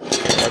car.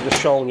 I'm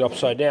just showing you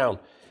upside down,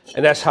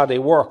 and that's how they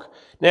work.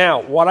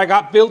 Now what I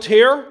got built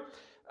here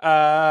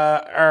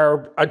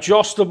are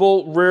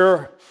adjustable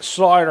rear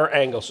slider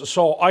angles,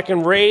 so I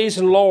can raise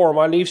and lower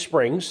my leaf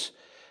springs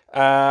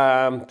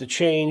to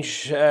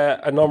change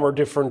a number of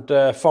different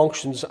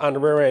functions on the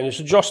rear end. It's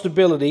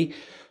adjustability,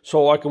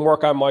 so I can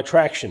work on my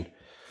traction.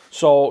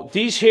 So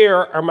these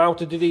here are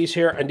mounted to these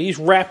here, and these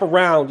wrap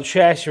around the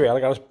chassis rail. I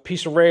got a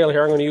piece of rail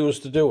here I'm going to use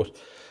to do it.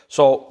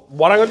 So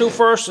what I'm going to do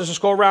first is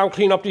just go around,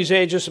 clean up these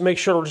edges, and make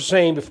sure they're the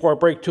same before I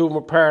break 2 of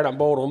them apart on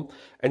both of them.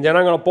 And then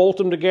I'm going to bolt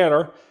them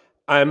together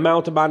and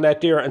mount them on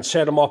that there and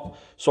set them up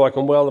so I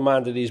can weld them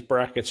onto these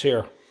brackets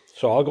here.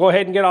 So I'll go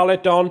ahead and get all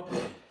that done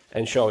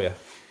and show you.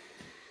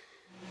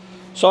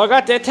 So I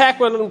got that tack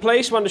welded in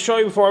place. I wanted to show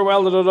you before I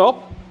welded it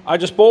up. I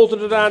just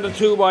bolted it onto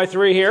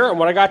 2x3 here, and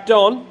when I got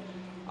done,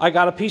 I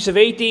got a piece of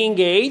 18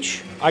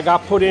 gauge I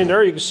got put in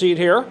there. You can see it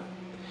here.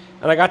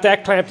 And I got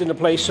that clamped into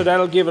place, so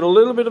that'll give it a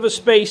little bit of a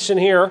space in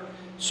here,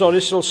 so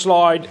this will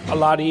slide a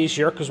lot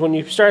easier, because when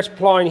you start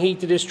applying heat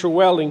to this through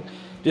welding,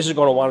 this is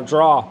going to want to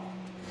draw.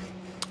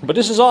 But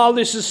this is all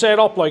this is set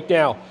up like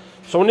now.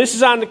 So when this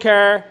is on the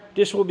car,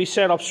 this will be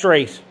set up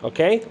straight,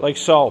 okay? Like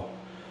so.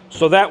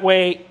 So that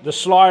way, the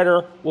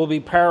slider will be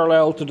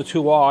parallel to the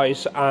 2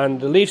 eyes on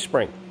the leaf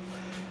spring.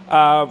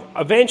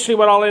 Eventually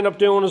what I'll end up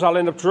doing is I'll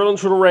end up drilling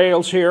through the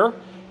rails here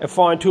and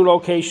find 2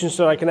 locations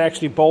that I can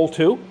actually bolt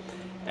to.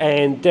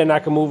 And then I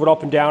can move it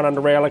up and down on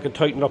the rail. I can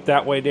tighten it up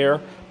that way there.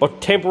 But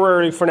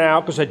temporarily for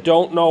now, because I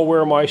don't know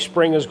where my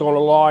spring is going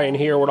to lie in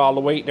here with all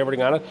the weight and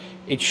everything on it,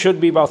 it should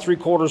be about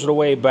 3/4 of the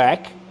way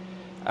back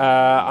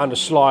on the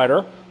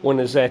slider when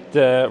it's at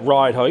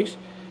ride height.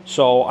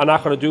 So I'm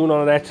not going to do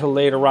none of that till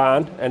later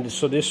on. And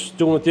so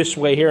doing it this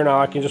way here now,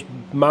 I can just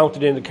mount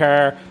it in the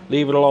car,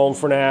 leave it alone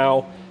for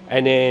now,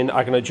 and then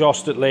I can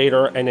adjust it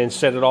later and then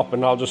set it up,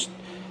 and I'll just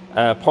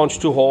punch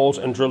 2 holes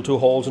and drill 2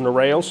 holes in the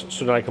rails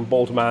so that I can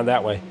bolt them on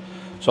that way.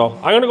 So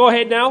I'm going to go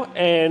ahead now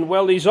and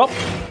weld these up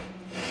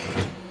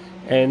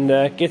and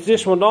get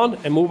this one done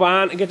and move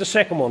on and get the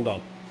second one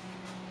done.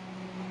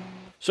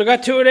 So I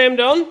got 2 of them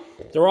done.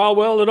 They're all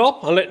welded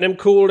up. I'm letting them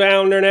cool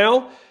down there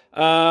now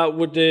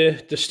with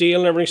the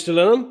steel and everything still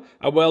in them.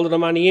 I welded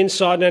them on the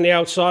inside and on the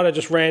outside. I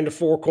just ran the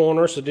 4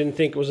 corners. I didn't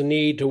think it was a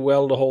need to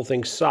weld the whole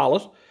thing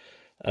solid.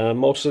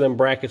 Most of them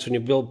brackets, when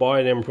you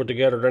buy them and put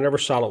together, they're never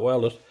solid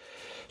welded.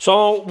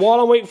 So while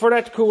I'm waiting for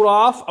that to cool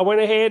off, I went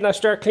ahead and I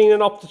started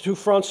cleaning up the 2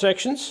 front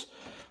sections.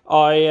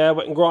 I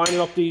went and grinded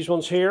up these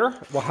ones here.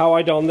 Well, how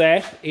I done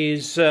that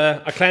is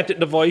I clamped it in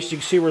the vise. You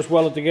can see where it's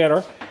welded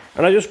together.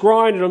 And I just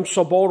grinded them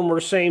so both of them were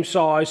the same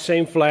size,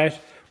 same flat,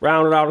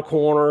 rounded out the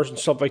corners and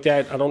stuff like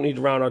that. I don't need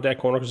to round out that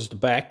corner because it's the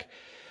back.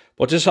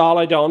 But this is all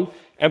I done.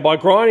 And by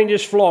grinding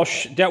this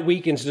flush, that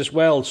weakens this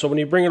weld. So when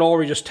you bring it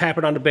over, you just tap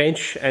it on the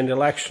bench and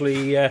it'll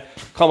actually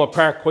come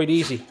apart quite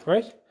easy,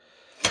 right?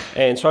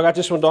 And so I got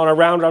this one done. I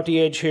rounded out the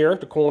edge here,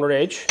 the cornered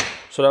edge.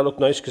 So that looked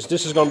nice because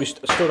this is going to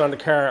be stood on the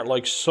car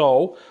like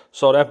so.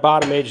 So that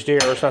bottom edge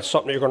there is not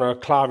something you're going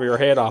to clobber your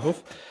head off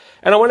of.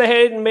 And I went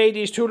ahead and made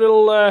these 2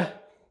 little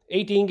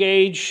 18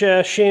 gauge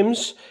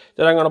shims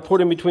that I'm going to put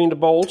in between the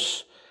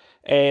bolts.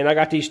 And I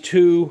got these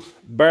 2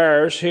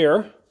 bars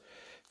here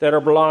that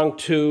are belong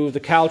to the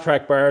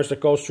Caltrack bars that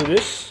goes through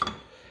this.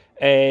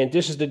 And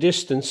this is the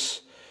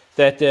distance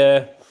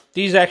that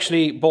these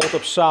actually bolt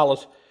up solid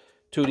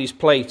to these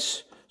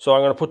plates. So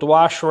I'm going to put the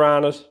washer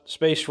on it,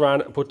 spacer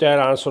on it, and put that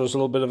on so there's a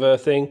little bit of a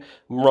thing.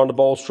 Run the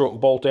bolts through it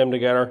and bolt them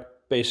together,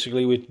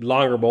 basically with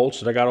longer bolts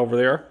that I got over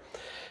there.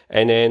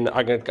 And then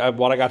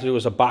what I got to do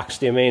is I box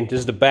them in. This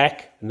is the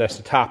back, and that's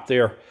the top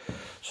there.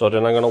 So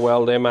then I'm going to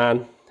weld them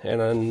on and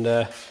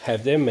then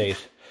have them made.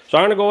 So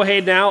I'm going to go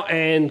ahead now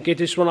and get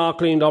this one all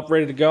cleaned up,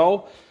 ready to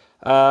go.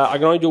 I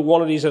can only do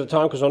 1 of these at a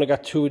time because I only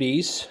got 2 of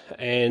these.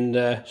 And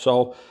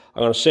so I'm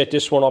going to set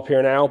this one up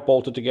here now,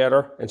 bolt it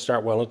together, and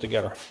start welding it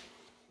together.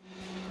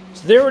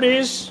 So there it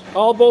is,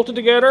 all bolted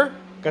together.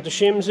 Got the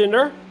shims in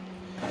there.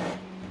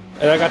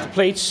 And I got the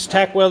plates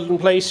tack welded in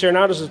place here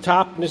now. This is the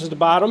top and this is the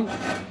bottom.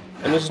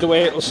 And this is the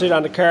way it will sit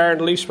on the car, and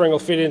the leaf spring will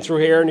fit in through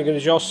here, and you can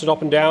adjust it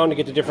up and down to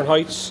get the different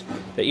heights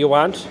that you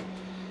want.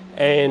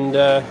 And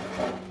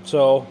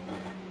so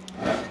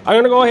I'm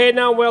going to go ahead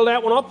now and weld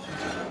that one up.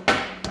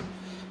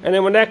 And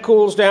then when that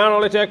cools down, I'll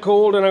let that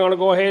cool, then I'm going to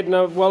go ahead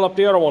and weld up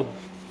the other one.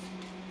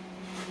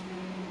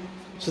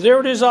 So there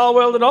it is, all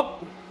welded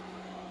up.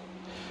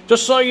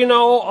 Just so you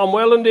know, I'm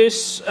welding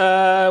this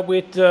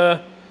with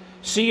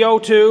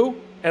CO2.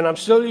 And I'm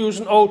still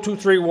using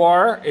 023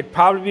 wire. It'd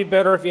probably be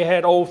better if you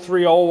had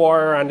 030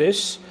 wire on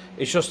this.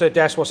 It's just that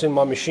that's what's in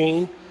my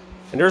machine.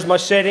 And there's my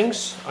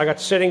settings. I got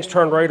the settings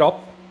turned right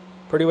up.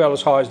 Pretty well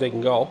as high as they can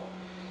go.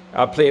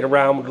 I played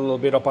around with a little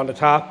bit up on the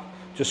top,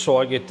 just so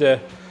I get the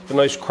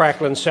nice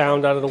crackling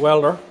sound out of the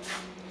welder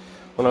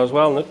when I was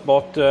welding it.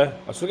 But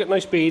I still get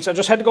nice beads. I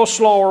just had to go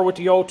slower with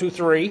the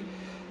 023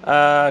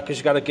 because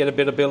you got to get a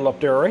bit of build up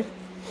there, right?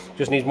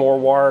 Just needs more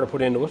wire to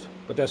put into it,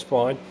 but that's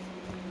fine.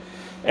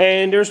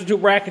 And there's the 2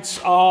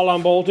 brackets all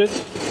unbolted,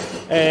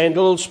 and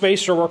the little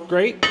spacer worked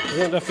great. I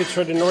think that fits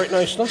right in right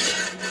nicely.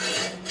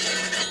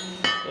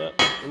 Yeah,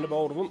 in the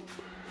both of them.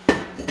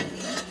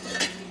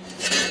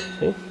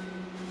 See?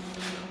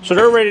 So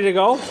they're ready to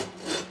go.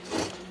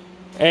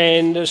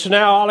 And so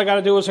now all I got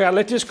to do is I got to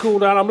let this cool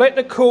down. I'm letting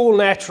it cool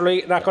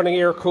naturally, not going to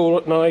air cool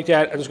it, nothing like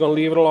that. I'm just going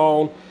to leave it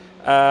alone.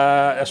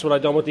 That's what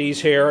I've done with these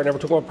here. I never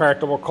took them apart,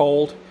 they were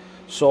cold.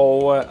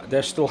 So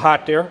they're still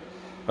hot there.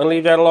 I'm going to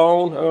leave that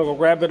alone. I'm going to go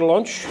grab a bit of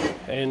lunch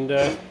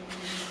and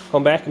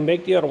come back and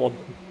make the other one.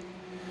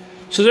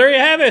 So there you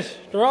have it.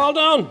 They're all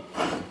done.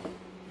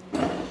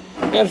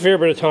 Got a fair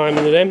bit of time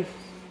into them.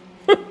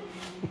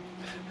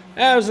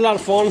 That was a lot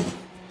of fun.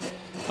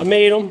 I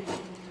made them.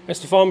 That's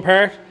the fun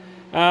part.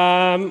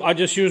 I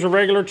just use a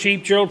regular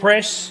cheap drill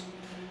press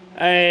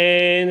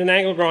and an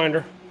angle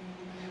grinder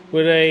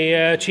with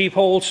a cheap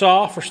hole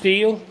saw for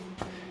steel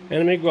and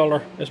a MIG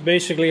welder. That's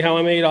basically how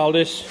I made all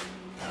this.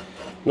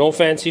 No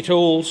fancy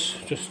tools,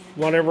 just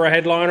whatever I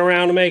had lying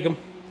around to make them.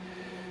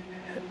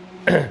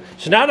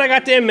 So now that I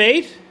got them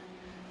made,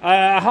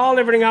 I hauled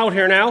everything out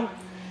here now.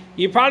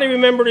 You probably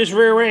remember this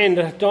rear end.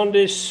 I've done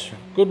this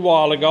a good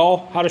while ago,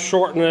 how to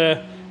shorten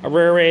a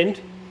rear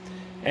end.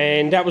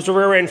 And that was the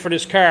rear end for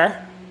this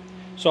car.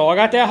 So I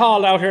got that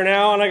hauled out here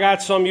now, and I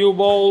got some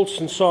U-bolts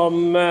and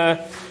some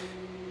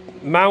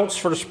mounts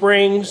for the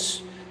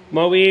springs,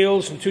 my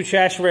wheels, and 2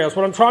 chassis rails.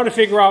 What I'm trying to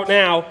figure out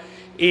now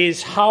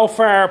is how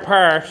far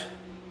apart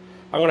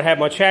I'm going to have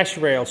my chassis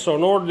rails. So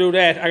in order to do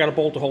that, I got to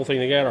bolt the whole thing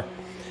together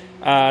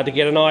to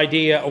get an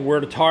idea of where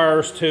the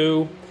tires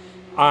to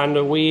on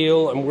the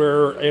wheel and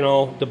where, you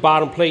know, the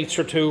bottom plates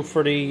are to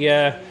for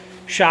the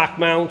shock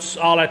mounts,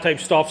 all that type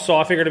of stuff. So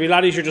I figured it'd be a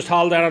lot easier just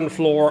haul that on the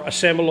floor,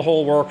 assemble the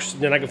whole works,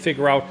 and then I can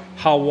figure out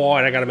how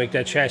wide I got to make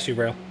that chassis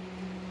rail.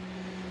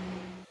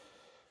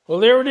 Well,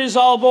 there it is,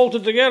 all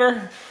bolted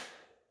together.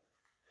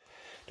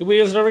 The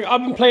wheels and everything.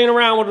 I've been playing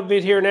around with it a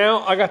bit here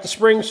now. I got the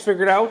springs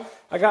figured out.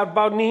 I got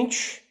about 1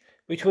 inch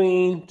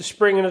between the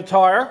spring and the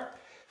tire.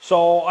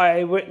 So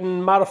I went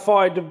and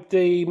modified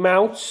the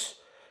mounts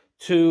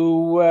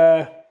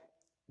to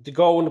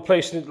go into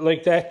place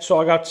like that. So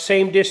I got the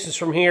same distance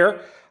from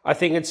here. I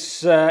think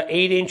it's 8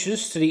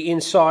 inches to the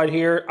inside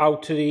here,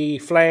 out to the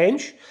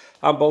flange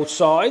on both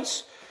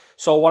sides.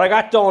 So what I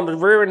got done, the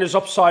rear end is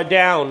upside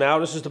down now.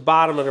 This is the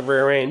bottom of the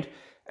rear end.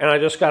 And I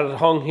just got it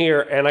hung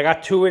here. And I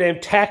got 2 of them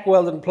tack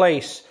welded in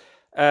place.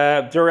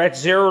 They're at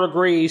 0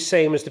 degrees,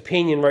 same as the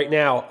pinion right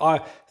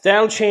now.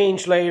 That'll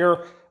change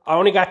later. I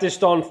only got this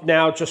done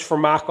now just for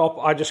mock-up.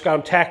 I just got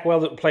them tack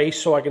welded in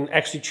place so I can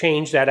actually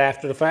change that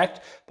after the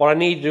fact. But I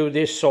need to do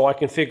this so I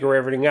can figure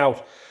everything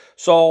out.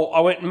 So I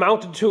went and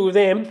mounted 2 of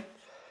them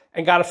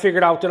and got it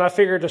figured out. Then I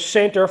figured the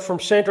center, from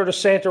center to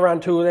center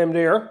on 2 of them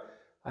there.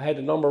 I had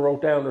the number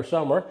wrote down there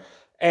somewhere.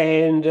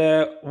 And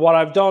what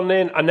I've done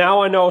then, and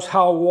now I know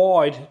how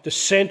wide the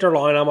center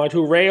line on my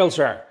 2 rails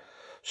are.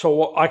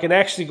 So I can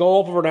actually go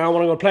over now.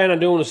 What I'm going to plan on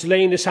doing is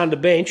laying this on the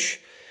bench.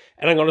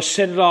 And I'm going to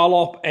set it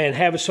all up and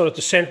have it so that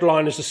the center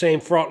line is the same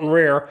front and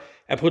rear.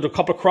 And put a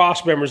couple of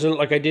cross members in it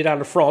like I did on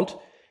the front.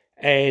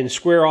 And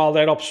square all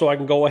that up so I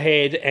can go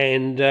ahead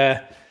and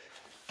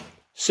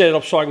set it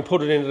up so I can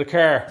put it into the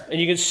car. And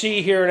you can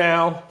see here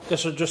now,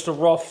 this is just a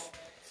rough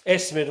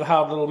estimate of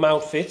how the little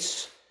mount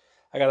fits.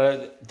 I got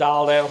to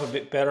dial that up a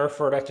bit better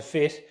for that to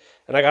fit.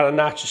 And I got to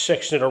notch a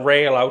section of the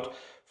rail out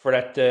for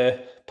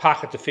that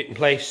pocket to fit in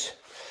place.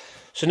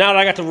 So now that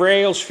I got the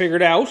rails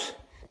figured out,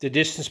 the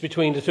distance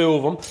between the 2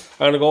 of them,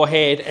 I'm going to go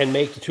ahead and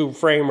make the 2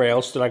 frame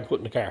rails that I can put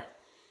in the car.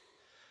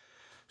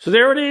 So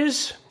there it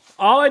is.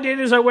 All I did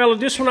is I welded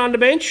this one on the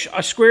bench.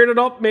 I squared it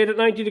up, made it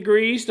 90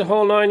 degrees, the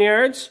whole 9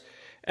 yards.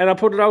 And I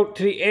put it out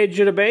to the edge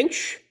of the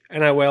bench,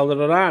 and I welded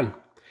it on.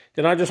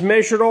 Then I just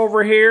measured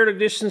over here the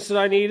distance that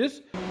I needed.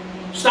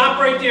 Stop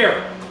right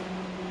there.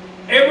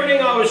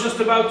 Everything I was just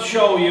about to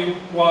show you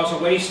was a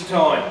waste of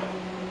time.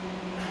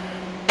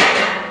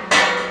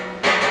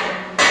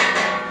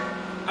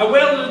 I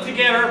welded it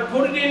together,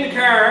 put it in the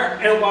car,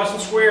 and it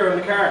wasn't square in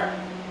the car.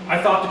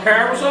 I thought the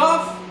car was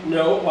off.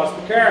 No, it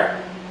wasn't the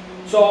car.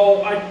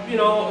 So,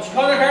 it's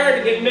kind of hard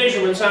to get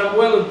measurements on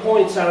welded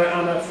points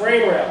on a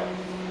frame rail.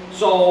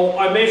 So,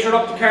 I measured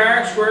up the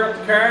car, squared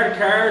up the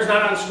car is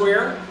not on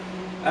square.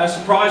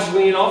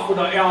 Surprisingly enough, with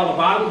all the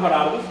bottom cut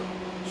out of it.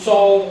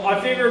 So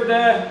I figured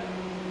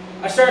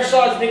I started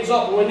sizing things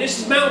up. When this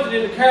is mounted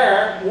in the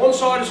car, one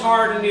side is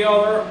higher than the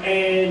other,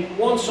 and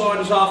one side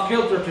is off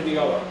kilter to the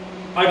other.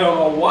 I don't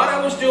know what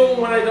I was doing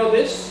when I done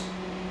this,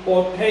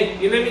 but hey,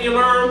 you live and you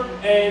learn.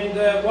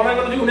 And what I'm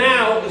going to do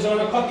now is I'm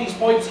going to cut these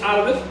points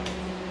out of it,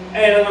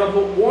 and I'm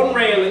going to put 1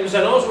 rail in because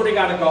I know where they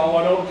got to go.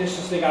 I know the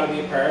distance they got to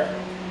be apart,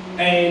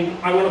 and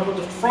I'm going to put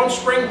the front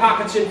spring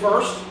pockets in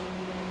first.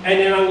 And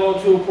then I'm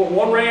going to put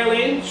 1 rail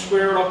in,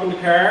 square it up in the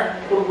car,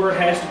 put it where it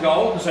has to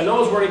go, because I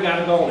know where they got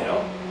to go now.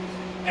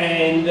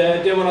 And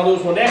then what I'll do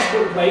is when that's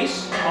put in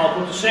place, I'll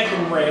put the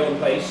second rail in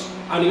place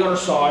on the other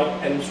side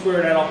and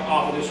square that up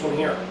off of this one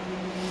here.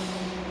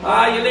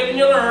 You live and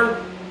you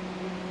learn.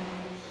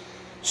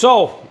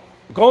 So,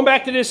 going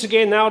back to this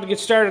again now to get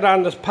started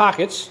on the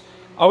pockets,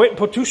 I went and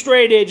put 2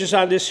 straight edges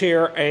on this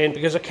here, and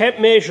because I can't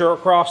measure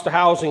across the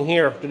housing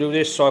here to do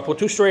this, so I put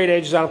 2 straight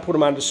edges on and put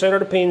them on the center of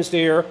the pins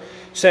there,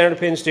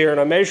 and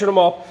I measured them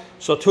up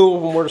so 2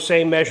 of them were the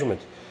same measurement.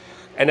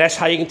 And that's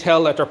how you can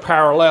tell that they're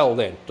parallel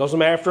then. Doesn't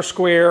matter if they're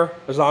square,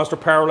 as long as they're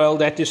parallel,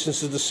 that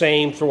distance is the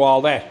same through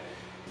all that.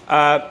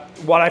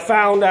 What I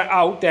found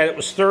out that it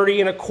was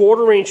 30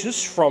 1/4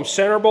 inches from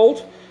center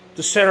bolt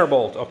to center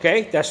bolt,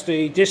 okay? That's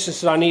the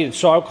distance that I needed.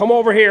 So I'll come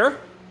over here.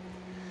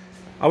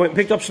 I went and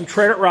picked up some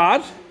threaded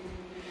rod,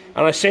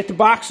 and I set the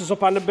boxes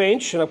up on the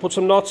bench, and I put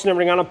some nuts and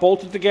everything on it,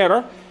 bolted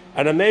together,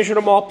 and I measured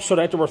them up so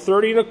that they were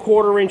 30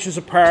 1/4 inches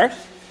apart,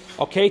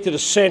 okay, to the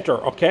center,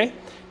 okay?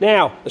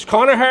 Now, it's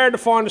kind of hard to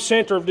find the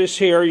center of this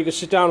here. You can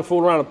sit down and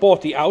fool around it,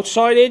 but the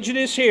outside edge of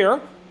this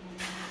here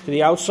to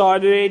the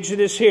outside edge of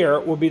this here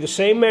will be the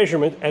same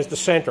measurement as the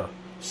center.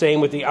 Same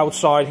with the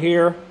outside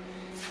here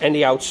and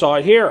the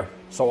outside here.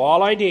 So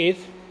all I did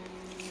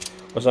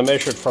was I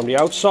measured from the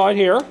outside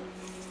here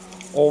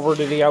over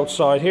to the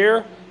outside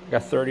here. I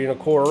got 30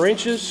 1/4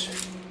 inches.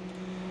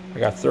 I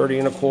got 30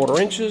 1/4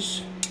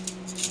 inches.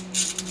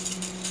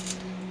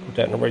 Put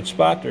that in the right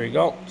spot. There you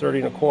go.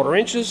 30 1/4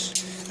 inches.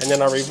 And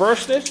then I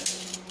reversed it.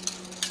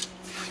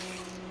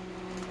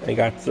 I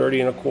got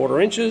 30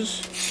 1/4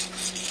 inches.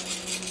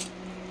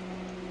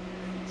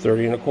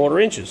 30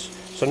 1/4 inches.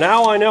 So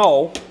now I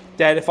know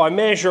that if I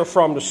measure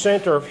from the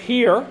center of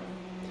here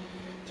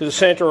to the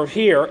center of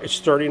here, it's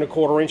 30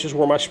 1/4 inches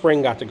where my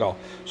spring got to go.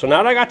 So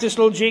now that I got this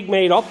little jig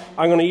made up,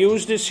 I'm going to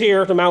use this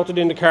here to mount it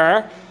in the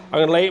car. I'm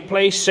going to lay it in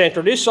place,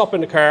 center this up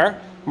in the car,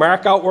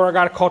 mark out where I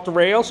got to cut the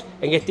rails,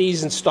 and get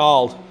these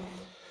installed.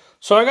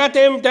 So I got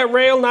that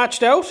rail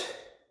notched out.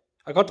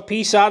 I got the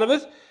piece out of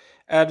it,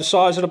 the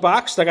size of the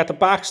box. I got the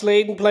box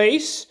laid in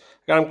place.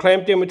 I got them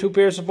clamped in with 2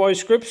 pairs of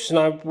vice grips, and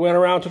I went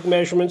around, took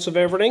measurements of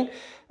everything.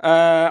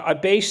 I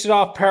based it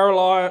off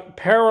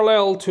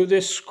parallel to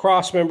this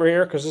cross member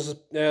here, because this is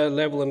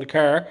level in the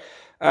car.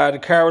 The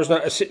car is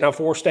not sitting on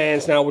 4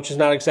 stands now, which is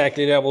not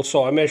exactly level,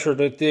 so I measured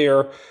it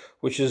there,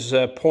 which is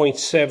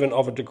 0.7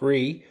 of a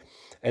degree.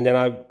 And then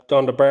I've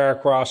done the bar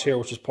across here,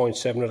 which is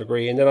 0.7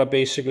 degree. And then I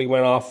basically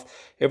went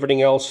off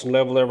everything else and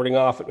leveled everything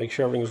off and make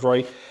sure everything was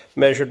right.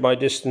 Measured my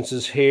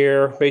distances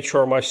here, made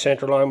sure my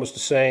center line was the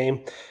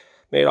same.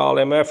 Made all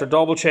them after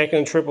double checking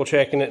and triple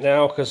checking it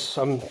now, because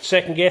I'm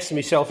second guessing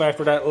myself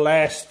after that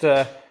last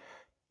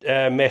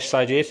mess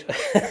I did.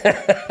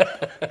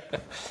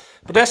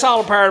 But that's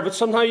all a part of it.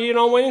 Sometimes, you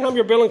know, when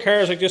you're building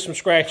cars like this from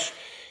scratch,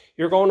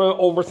 you're going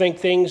to overthink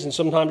things, and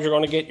sometimes you're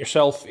going to get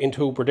yourself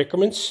into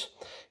predicaments.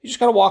 You just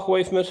got to walk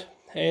away from it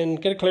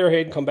and get a clear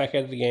head and come back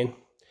at it again. And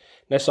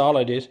that's all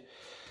I did.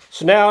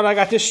 So now that I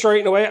got this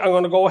straightened away, I'm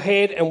going to go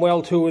ahead and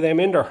weld 2 of them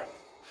in there.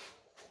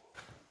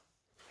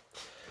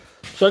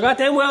 So I got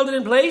them welded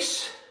in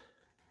place.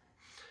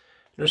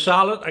 They're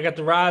solid. I got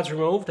the rods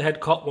removed. I had to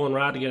cut one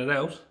rod to get it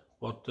out,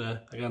 but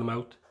I got them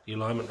out, the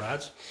alignment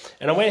rods.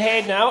 And I went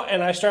ahead now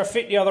and I start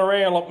fitting the other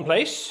rail up in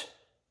place.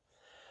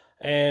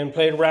 And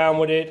played around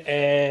with it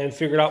and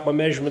figured out my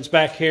measurements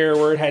back here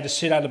where it had to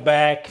sit on the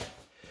back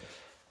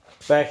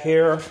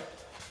here.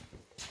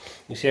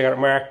 You see I got it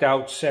marked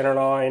out, center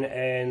line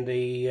and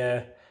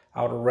the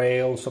outer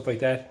rail and stuff like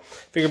that.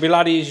 Figured it'd be a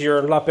lot easier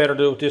and a lot better to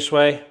do it this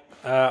way.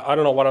 I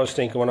don't know what I was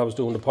thinking when I was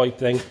doing the pipe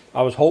thing.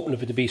 I was hoping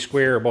for it to be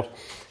square, but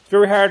it's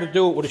very hard to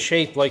do it with a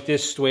shape like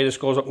this, the way this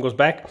goes up and goes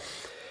back.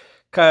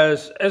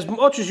 Because as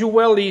much as you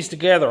weld these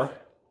together,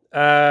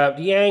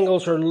 the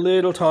angles are a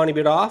little tiny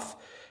bit off.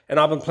 And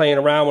I've been playing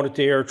around with it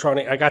there,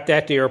 I got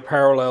that there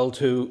parallel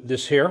to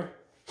this here.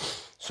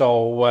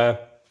 So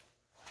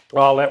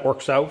all that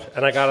works out.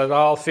 And I got it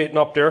all fitting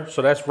up there,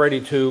 so that's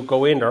ready to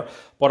go in there.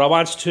 But I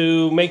want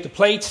to make the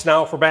plates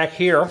now for back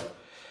here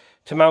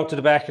to mount to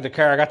the back of the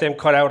car. I got them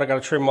cut out, I got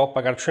to trim up.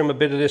 I got to trim a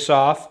bit of this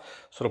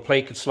off so the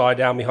plate can slide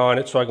down behind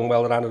it so I can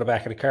weld it onto the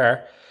back of the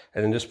car.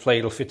 And then this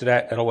plate will fit to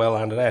that, it'll weld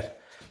onto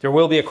that. There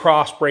will be a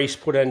cross brace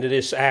put into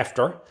this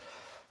after.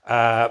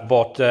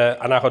 But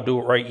I'm not going to do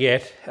it right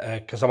yet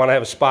because I want to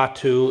have a spot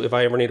too if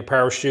I ever need a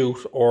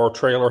parachute or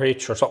trailer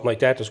hitch or something like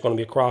that. There's going to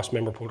be a cross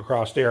member put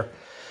across there,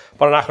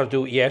 but I'm not going to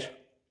do it yet.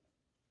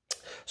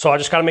 So I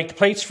just got to make the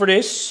plates for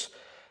this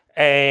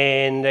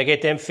and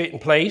get them fit in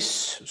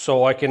place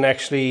so I can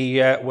actually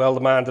weld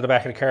them onto the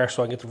back of the car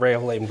so I can get the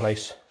rail laid in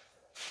place.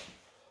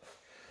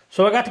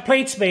 So I got the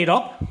plates made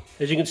up.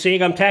 As you can see, I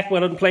got them tack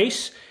welded in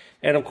place,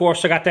 and of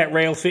course I got that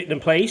rail fitting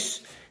in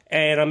place.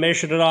 And I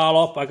measured it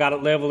all up. I got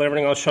it leveled,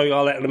 everything. I'll show you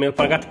all that in a minute.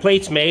 But I got the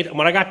plates made. And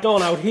when I got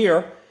done out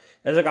here,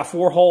 as I got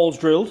 4 holes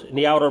drilled in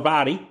the outer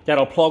body,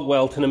 that'll plug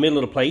weld to the middle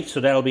of the plate. So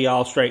that'll be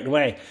all straightened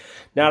away.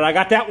 Now that I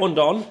got that one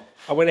done,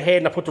 I went ahead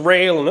and I put the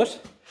rail in it.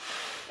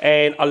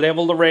 And I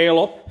leveled the rail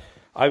up.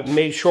 I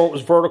made sure it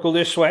was vertical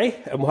this way.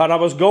 And what I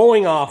was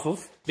going off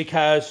of,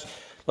 because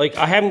like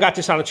I haven't got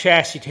this on a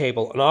chassis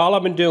table. And all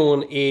I've been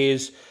doing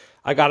is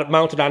I got it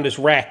mounted on this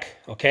rack,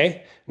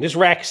 okay? And this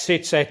rack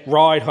sits at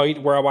ride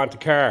height where I want the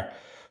car.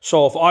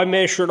 So if I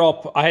measured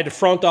up, I had the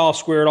front all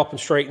squared up and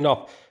straightened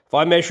up. If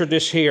I measured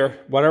this here,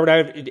 whatever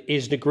that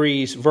is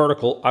degrees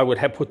vertical, I would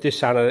have put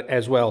this on it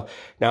as well.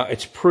 Now,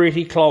 it's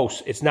pretty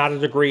close. It's not a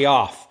degree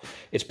off.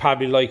 It's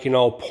probably like, you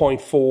know,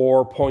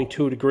 0.4,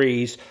 0.2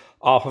 degrees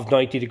off of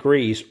 90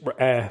 degrees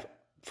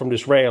from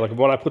this rail. Like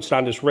when I put it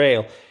on this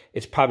rail,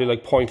 it's probably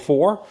like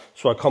 0.4.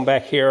 So I come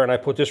back here and I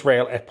put this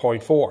rail at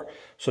 0.4.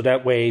 So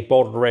that way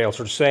both of the rails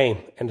are the same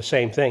and the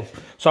same thing.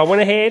 So I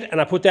went ahead and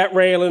I put that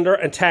rail in there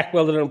and tack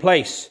welded it in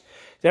place.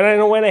 Then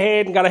I went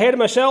ahead and got ahead of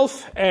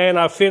myself and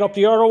I fit up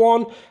the other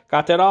one,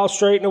 got that all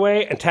straightened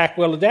away and tack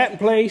welded that in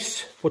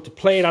place, put the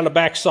plate on the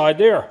back side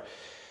there.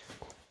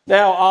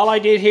 Now all I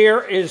did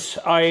here is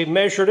I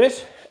measured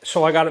it.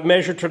 So I got it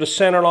measured to the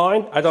center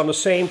line. I done the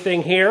same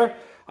thing here.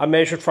 I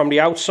measured from the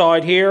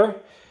outside here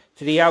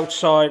to the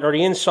outside or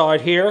the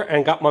inside here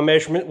and got my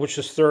measurement, which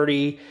is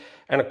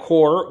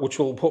 30.25, which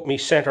will put me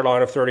center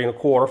line of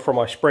 30.25 for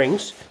my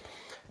springs.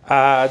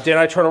 Then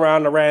I turn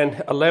around and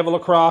ran a level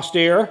across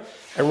there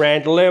and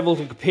ran the level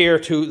to compare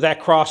to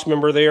that cross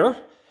member there.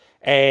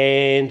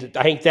 And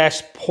I think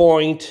that's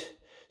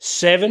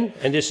 0.7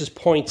 and this is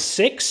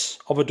 0.6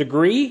 of a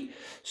degree.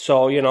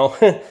 So, you know,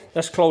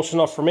 that's close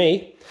enough for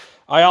me.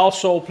 I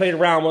also played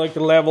around with like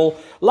the level.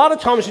 A lot of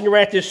times when you're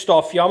at this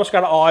stuff, you almost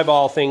got to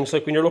eyeball things.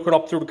 Like when you're looking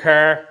up through the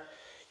car,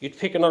 you'd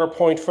pick another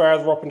point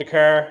farther up in the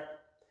car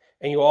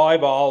and you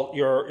eyeball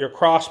your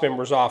cross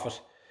members off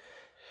it.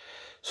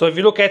 So if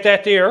you look at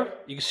that there,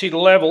 you can see the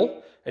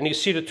level and you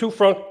see the 2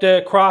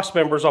 front cross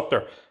members up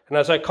there. And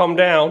as I come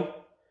down,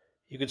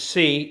 you can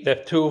see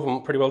that 2 of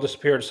them pretty well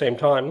disappear at the same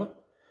time. Look.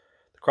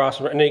 The cross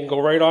member, and they can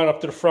go right on up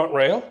to the front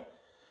rail.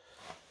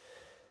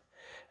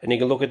 And you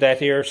can look at that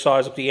here,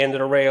 size up the end of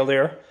the rail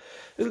there.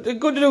 It's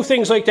good to do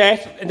things like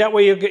that, and that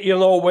way you'll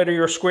know whether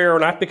you're square or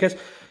not. Because,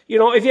 you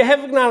know, if you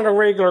haven't on a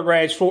regular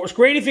garage floor, it's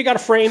great if you got a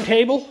frame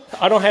table.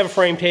 I don't have a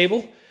frame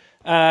table.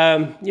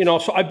 You know,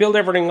 so I build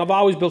everything. I've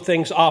always built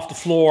things off the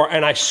floor,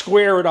 and I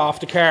square it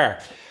off the car.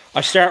 I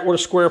start with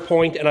a square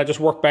point, and I just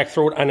work back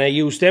through it, and I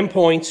use them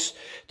points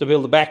to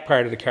build the back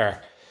part of the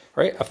car.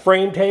 Right? A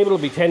frame table will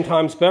be 10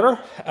 times better,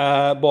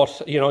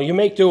 but, you know, you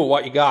make do with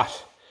what you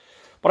got.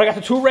 But I got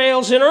the 2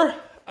 rails in her.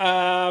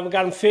 Got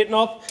them fitting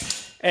up,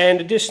 And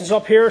the distance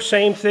up here,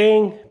 same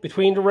thing,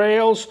 between the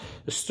rails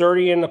is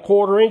 30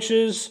 1/4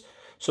 inches.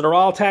 So they're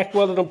all tack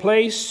welded in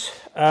place.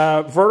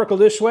 Vertical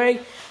this way,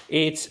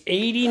 it's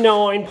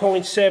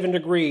 89.7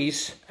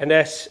 degrees, and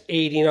that's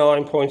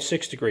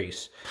 89.6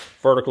 degrees.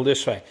 Vertical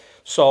this way.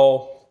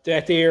 So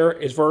that there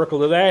is vertical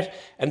to that,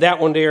 and that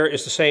one there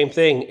is the same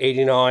thing,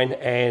 89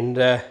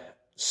 and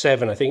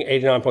 7, I think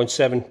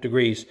 89.7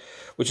 degrees,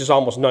 which is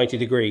almost 90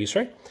 degrees,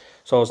 right?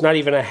 So it's not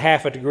even a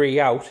half a degree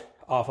out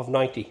off of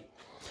 90.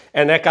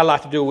 And that got a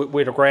lot to do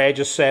with the garage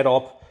is set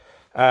up.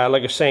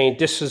 Like I was saying,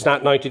 this is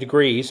not 90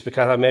 degrees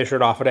because I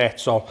measured off of that.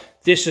 So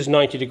this is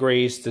 90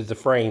 degrees to the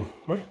frame,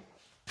 right?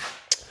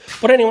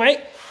 But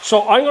anyway,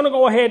 so I'm going to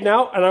go ahead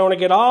now and I'm going to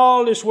get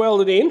all this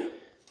welded in.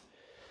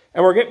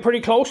 And we're getting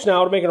pretty close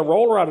now to making a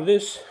roller out of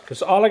this,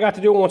 because all I got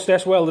to do once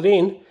that's welded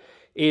in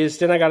is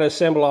then I got to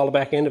assemble all the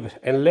back end of it.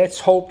 And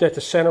let's hope that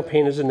the center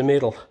pin is in the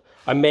middle.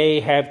 I may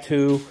have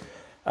to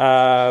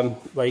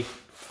like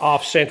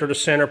off-center the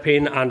center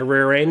pin on the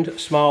rear end a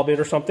small bit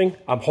or something.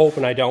 I'm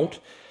hoping I don't.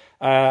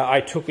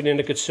 I took it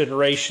into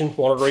consideration.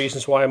 One of the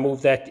reasons why I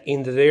moved that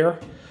into there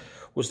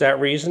was that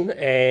reason.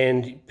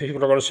 And people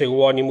are going to say, well,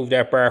 why don't you move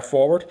that bar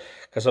forward?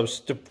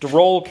 Because the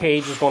roll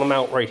cage is going to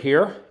mount right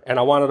here, and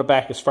I wanted it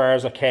back as far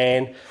as I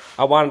can.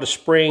 I wanted to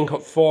spring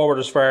forward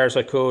as far as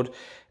I could,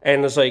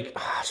 and it's like,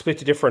 split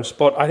the difference.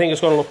 But I think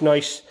it's going to look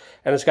nice,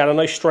 and it's got a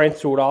nice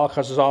strength through it all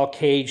because it's all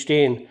caged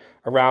in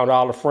around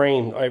all the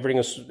frame. Everything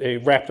is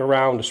wrapped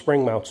around the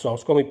spring mount, so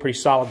it's going to be pretty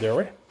solid there,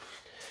 right?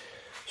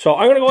 So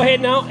I'm going to go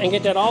ahead now and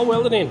get that all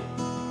welded in.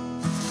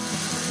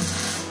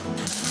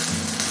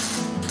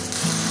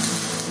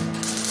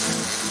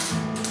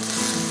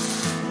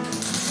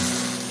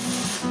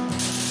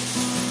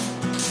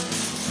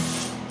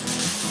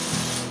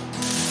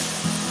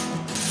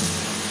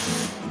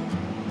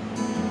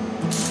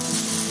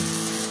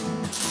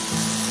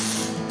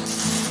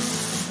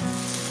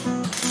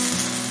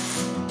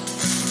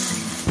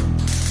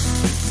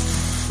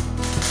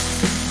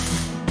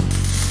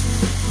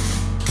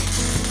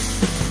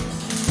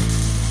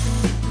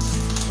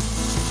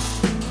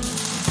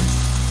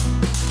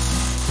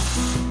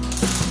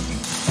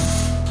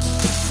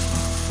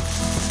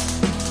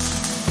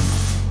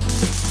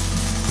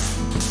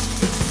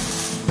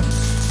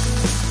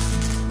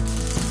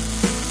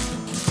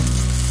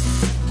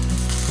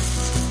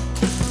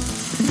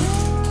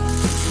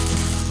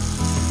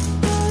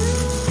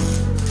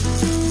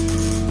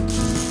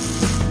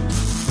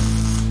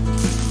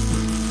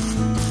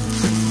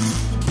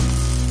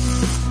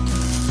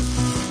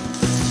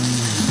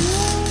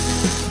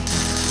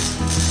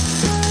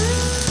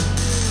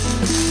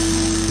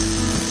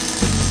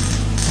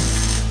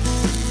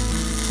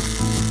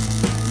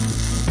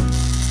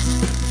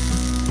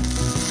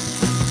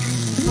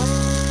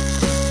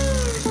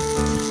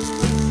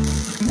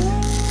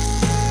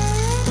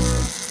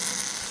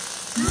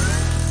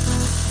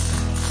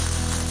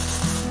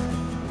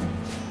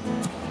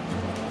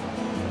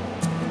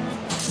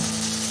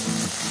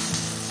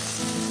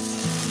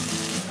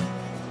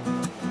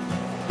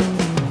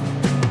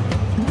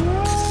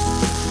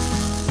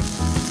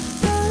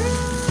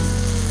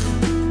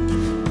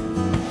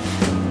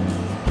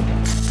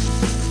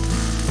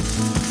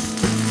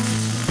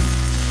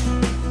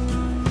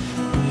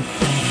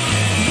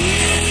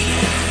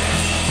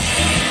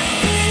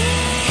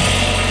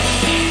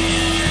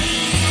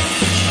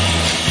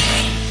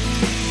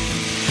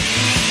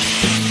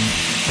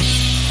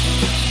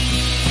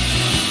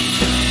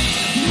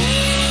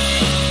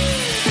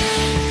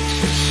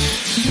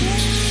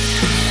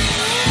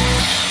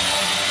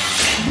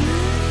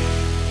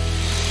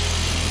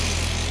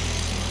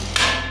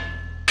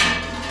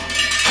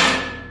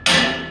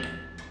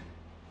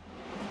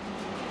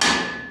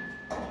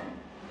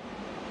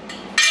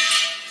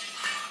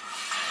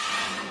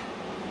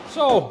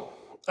 So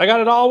I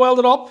got it all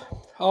welded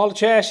up, all the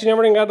chassis and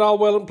everything, got it all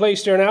welded in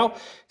place there now.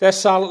 That's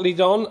solidly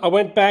done. I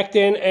went back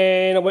then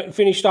and I went and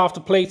finished off the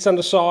plates on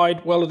the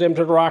side, welded them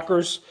to the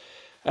rockers.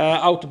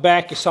 Out the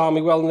back, you saw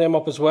me welding them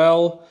up as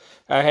well.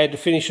 I had to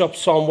finish up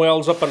some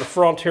welds up on the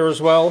front here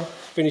as well.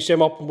 Finish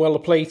them up and weld the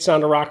plates on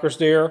the rockers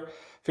there.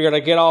 Figured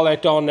I'd get all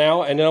that done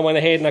now, and then I went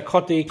ahead and I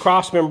cut the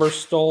cross members,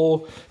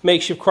 stole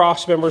makeshift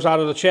cross members out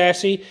of the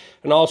chassis,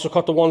 and also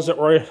cut the ones that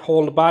were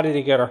holding the body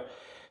together.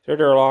 They're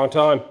there a long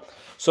time.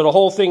 So the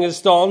whole thing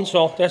is done.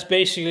 So that's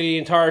basically the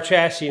entire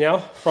chassis now,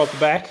 front to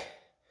back.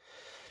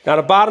 Now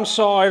the bottom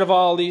side of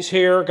all these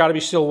here got to be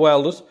still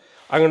welded.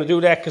 I'm going to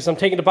do that because I'm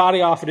taking the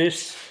body off of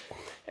this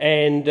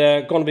and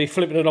going to be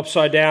flipping it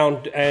upside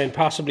down and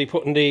possibly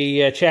putting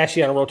the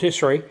chassis on a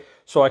rotisserie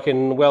so I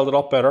can weld it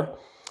up better.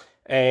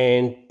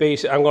 And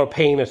basically, I'm going to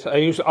paint it.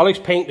 I like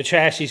to paint the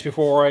chassis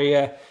before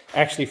I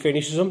actually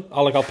finishes them.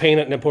 I'll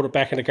paint it and then put it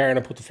back in the car and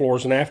then put the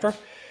floors in after.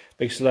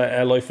 Makes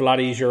life a lot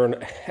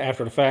easier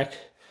after the fact.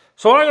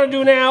 So what I'm going to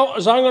do now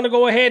is I'm going to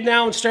go ahead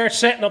now and start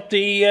setting up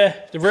the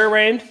rear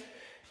end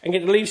and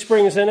get the leaf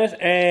springs in it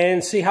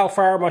and see how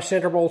far my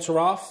center bolts are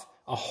off.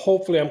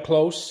 Hopefully I'm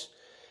close,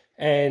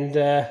 and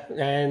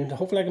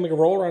hopefully I can make a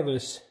roller out of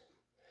this.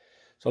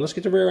 So let's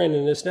get the rear end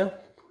in this now.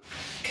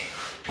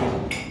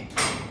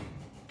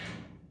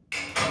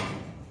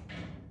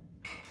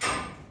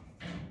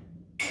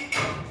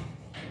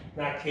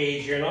 Not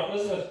cage or nothing,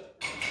 is it?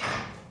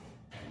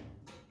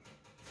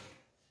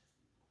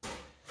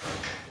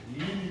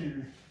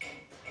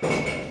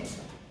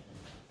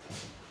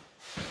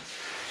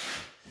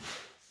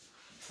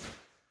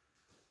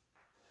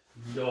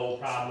 No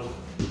problem.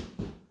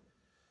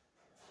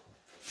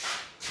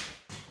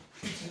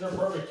 Pieces are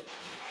perfect.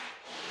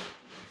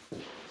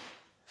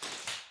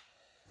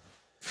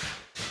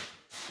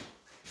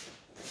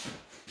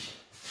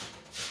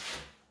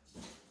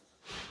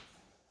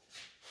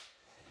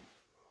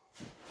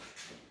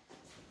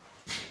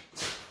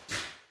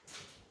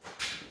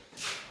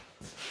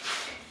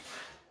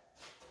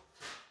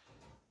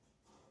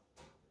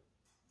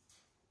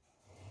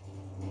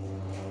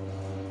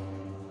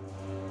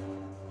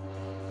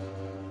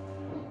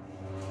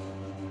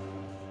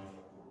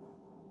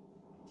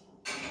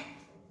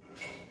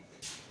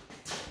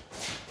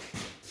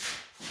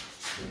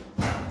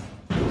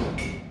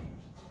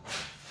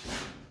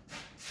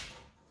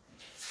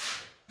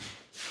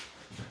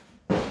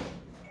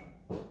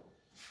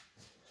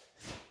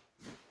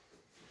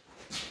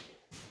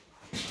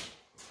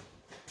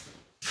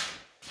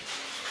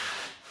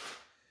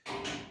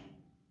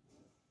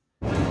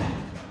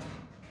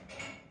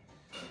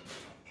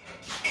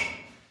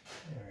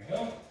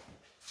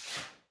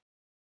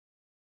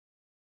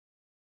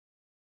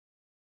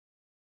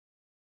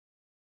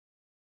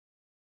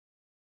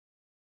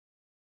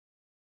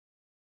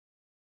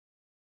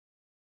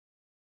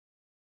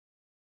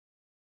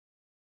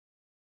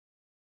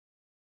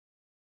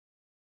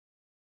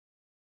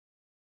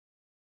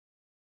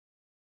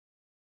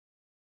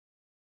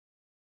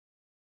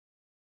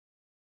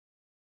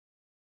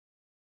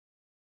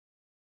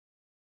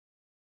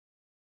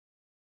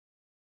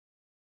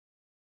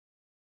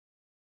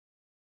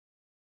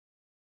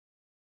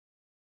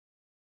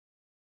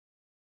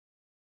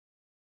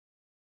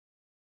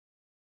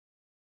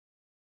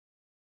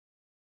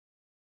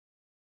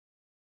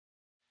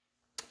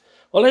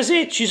 Well, that's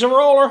it. She's a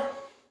roller.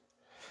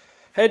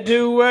 Had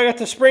to get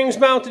the springs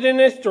mounted in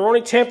it. They're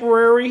only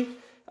temporary.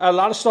 A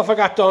lot of stuff I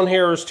got done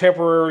here is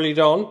temporarily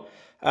done.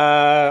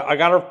 I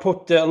got to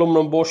put the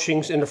aluminum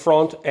bushings in the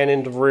front and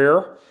in the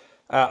rear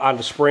on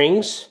the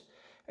springs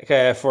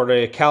for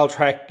the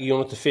Caltrack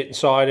unit to fit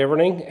inside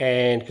everything,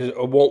 and because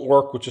it won't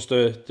work with just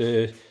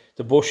the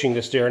bushing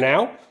that's there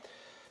now.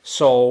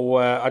 So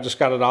I just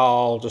got it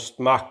all just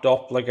mocked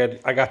up like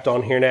I got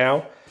done here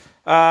now.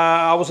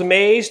 I was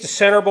amazed. The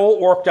center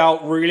bolt worked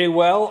out really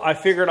well. I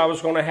figured I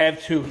was going to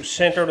have to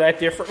center that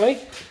differently,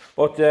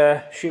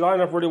 but she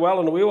lined up really well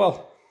on the wheel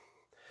well.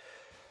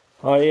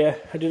 I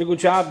did a good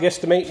job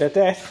guesstimating at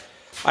that.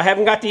 I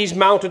haven't got these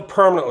mounted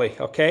permanently,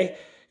 okay?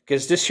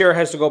 Because this here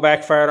has to go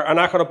back farther. I'm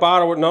not going to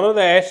bother with none of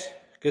that,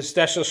 because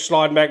that's just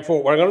sliding back and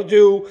forth. What I'm going to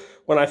do,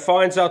 when I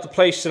find out the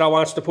place that I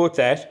want to put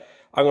that,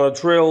 I'm going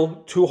to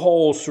drill 2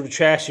 holes through the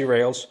chassis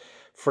rails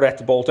for that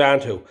to bolt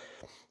onto.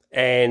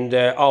 And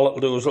all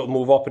it'll do is it'll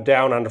move up and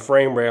down on the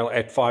frame rail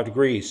at 5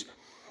 degrees.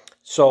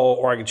 So,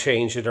 or I can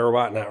change it or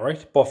whatnot,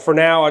 right? But for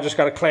now, I just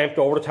got it clamped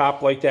over the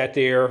top like that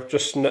there,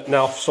 just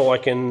enough so I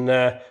can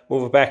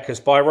move it back. Because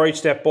by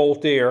rights, that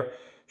bolt there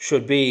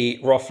should be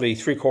roughly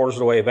 3/4 of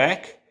the way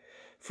back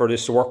for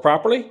this to work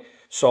properly.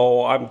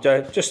 So I'm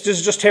this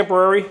is just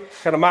temporary,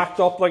 kind of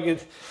mocked up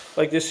like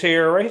this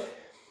here, right?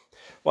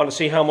 Want to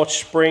see how much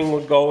spring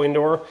would go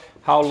into her,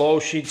 how low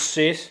she'd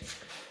sit.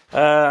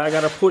 I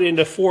got to put in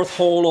the 4th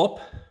hole up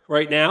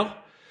right now,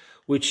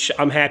 which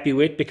I'm happy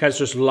with because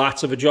there's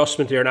lots of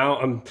adjustment there now.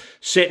 I'm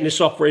setting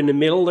this up right in the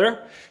middle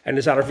there, and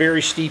it's at a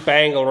very steep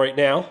angle right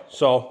now.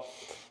 So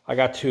I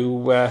got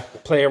to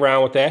play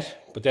around with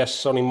that, but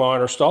that's only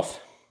minor stuff.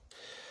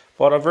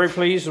 But I'm very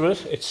pleased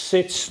with it. It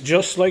sits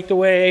just like the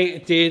way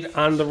it did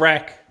on the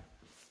rack.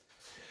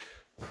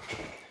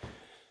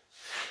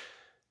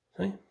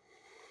 Okay.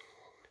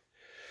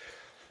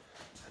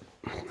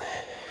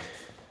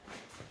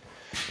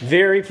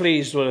 Very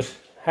pleased with it.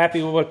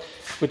 Happy with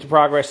the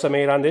progress I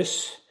made on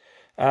this.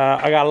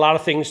 I got a lot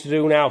of things to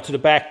do now to the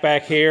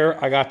back here.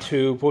 I got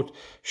to put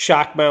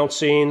shock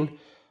mounts in.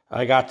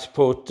 I got to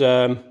put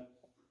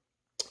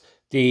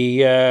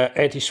the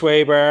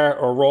anti-sway bar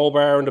or roll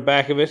bar in the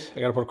back of it. I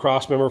got to put a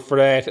cross member for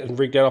that and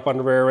rig that up on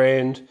the rear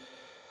end.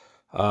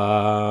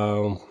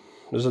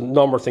 There's a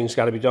number of things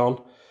got to be done.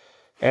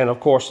 And of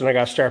course, then I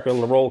got to start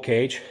building the roll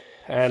cage.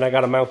 And I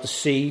got to mount the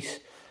seat.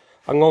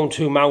 I'm going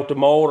to mount the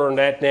motor on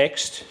that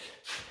next.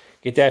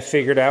 Get that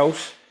figured out.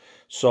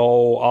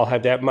 So I'll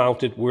have that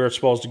mounted where it's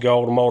supposed to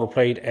go, the motor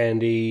plate,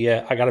 and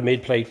I got a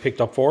mid plate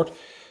picked up for it.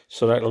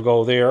 So that'll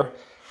go there.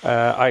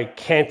 I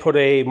can't put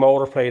a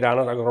motor plate on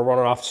it. I'm going to run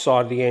it off the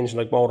side of the engine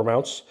like motor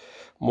mounts.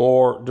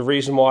 The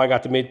reason why I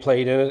got the mid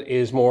plate in it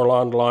is more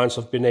along the lines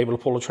of being able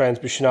to pull the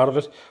transmission out of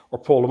it or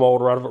pull the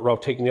motor out of it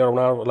without taking the other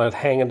one out of it, let it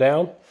hanging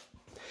down.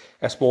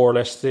 That's more or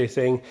less the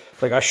thing.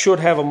 Like, I should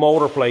have a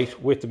motor plate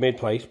with the mid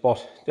plate,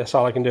 but that's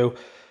all I can do.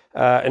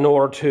 In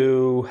order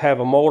to have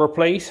a motor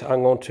plate,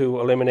 I'm going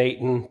to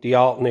eliminate the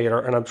alternator,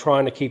 and I'm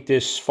trying to keep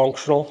this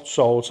functional,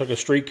 so it's like a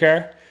street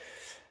car.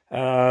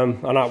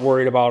 I'm not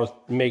worried about it,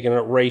 making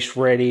it race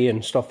ready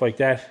and stuff like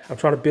that. I'm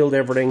trying to build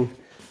everything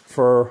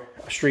for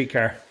a street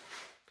car.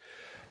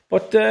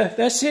 But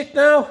that's it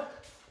now.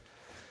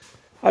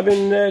 I've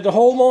been the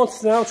whole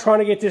month now trying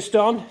to get this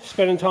done,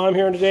 spending time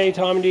here in the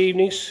daytime and the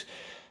evenings,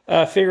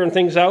 figuring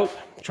things out,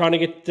 trying to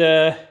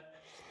get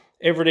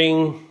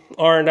everything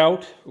ironed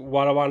out,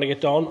 what I want to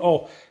get done.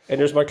 Oh, and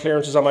there's my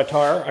clearances on my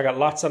tire. I got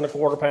lots on the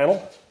quarter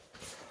panel.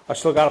 I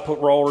still got to put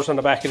rollers on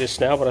the back of this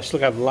now, but I still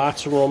got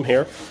lots of room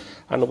here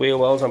on the wheel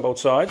wells on both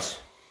sides.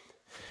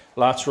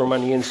 Lots of room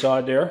on the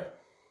inside there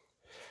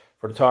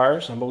for the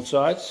tires on both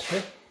sides.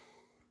 Okay.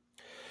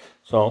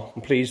 So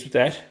I'm pleased with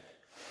that.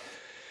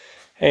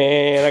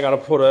 And I got to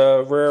put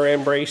a rear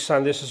end brace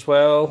on this as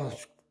well.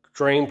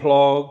 Drain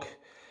plug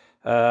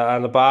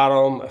on the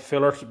bottom, a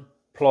filler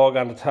plug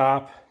on the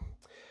top.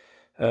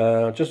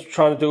 Just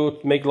trying to do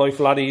it, make life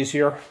a lot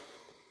easier.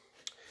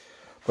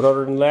 But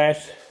other than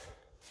that,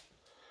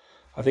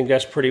 I think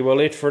that's pretty well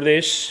it for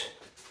this.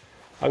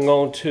 I'm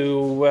going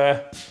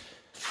to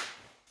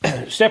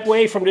step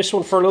away from this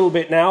one for a little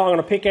bit now. I'm going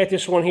to pick at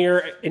this one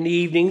here in the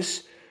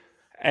evenings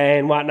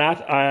and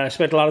whatnot. I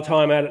spent a lot of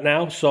time at it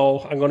now, so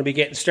I'm going to be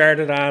getting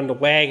started on the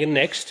wagon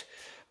next.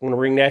 I'm going to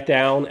bring that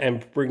down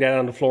and bring that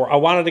on the floor. I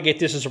wanted to get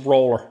this as a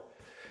roller.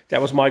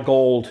 That was my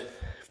goal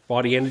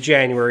by the end of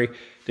January,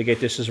 to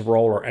get this as a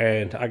roller,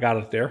 and I got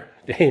it there.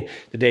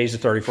 The day's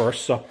the 31st,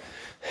 so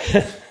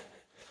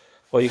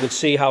well, you can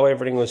see how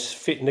everything was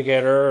fitting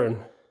together and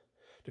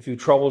the few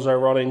troubles I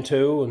run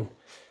into and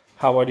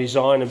how I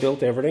designed and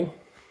built everything.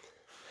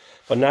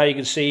 But now you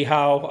can see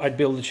how I'd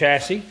build the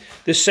chassis.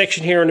 This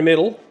section here in the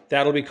middle,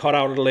 that'll be cut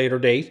out at a later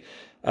date.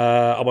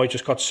 I might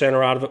just cut the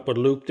center out of it with a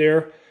loop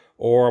there,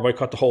 or I might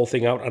cut the whole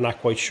thing out. I'm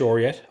not quite sure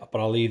yet, but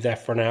I'll leave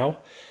that for now,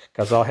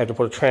 because I'll have to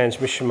put a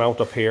transmission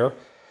mount up here.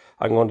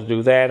 I'm going to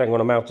do that. I'm going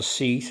to mount the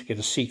seat, get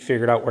the seat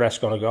figured out where that's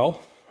going to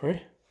go.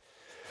 Right?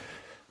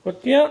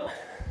 But yeah,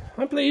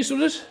 I'm pleased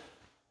with it.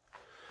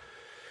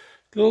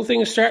 The little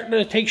thing is starting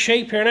to take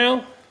shape here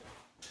now.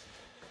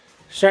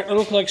 Starting to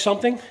look like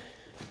something.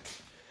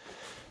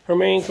 Her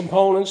main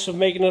components of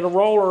making it a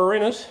roller are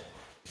in it.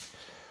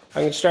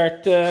 I can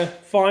start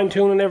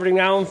fine-tuning everything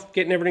now and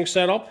getting everything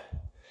set up.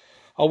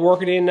 I'll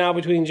work it in now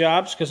between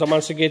jobs, because I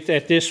want to get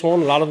at this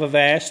one. A lot of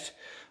Avast.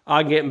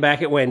 I'm getting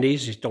back at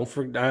Wendy's. Don't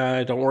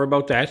worry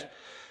about that.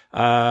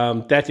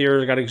 That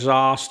there, I got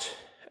exhaust,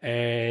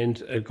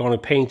 and I'm going to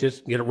paint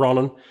it, get it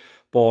running.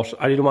 But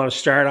I didn't want to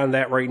start on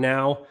that right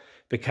now,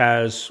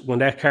 because when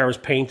that car is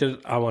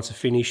painted, I want it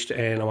finished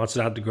and I want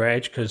it out of the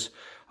garage, because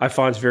I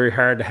find it's very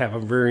hard to have a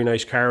very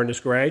nice car in this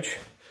garage.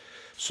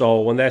 So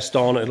when that's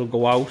done, it'll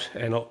go out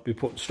and it'll be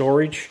put in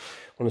storage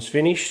when it's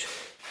finished.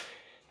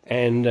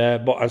 And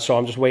so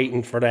I'm just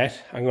waiting for that.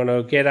 I'm going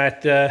to get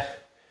at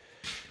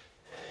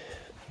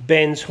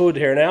Ben's hood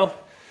here now.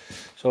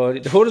 So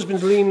the hood has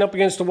been leaning up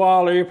against the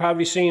wall there. You've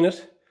probably seen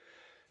it.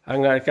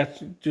 I'm going to got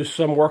to do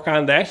some work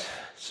on that.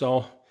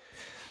 So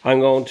I'm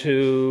going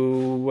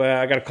to,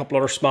 I got a couple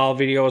other small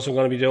videos I'm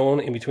going to be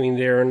doing in between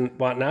there and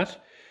whatnot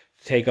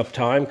to take up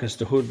time, because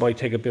the hood might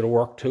take a bit of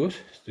work to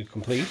it to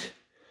complete.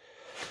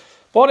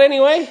 But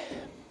anyway,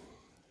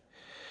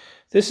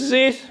 this is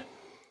it.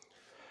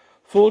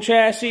 Full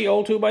chassis,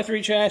 old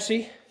 2x3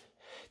 chassis.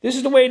 This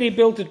is the way they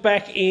built it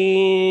back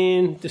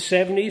in the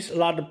 70s. A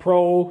lot of the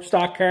pro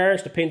stock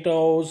cars, the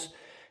Pintos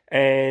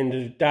and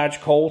the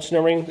Dodge Colts and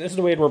everything. This is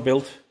the way they were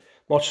built,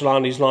 much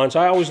along these lines.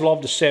 I always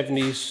loved the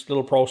 70s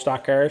little pro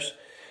stock cars.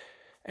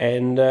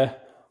 And,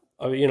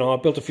 you know, I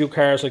built a few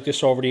cars like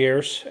this over the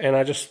years. And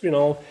I just, you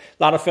know,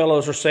 a lot of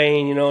fellows are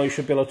saying, you know, you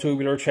should build a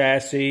tubular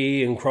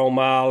chassis and chrome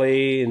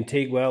moly and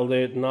TIG weld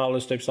it and all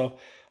this type of stuff.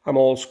 I'm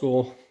old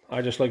school.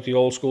 I just like the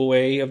old school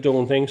way of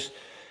doing things.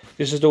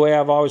 This is the way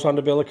I've always wanted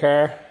to build a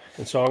car,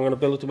 and so I'm going to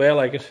build it the way I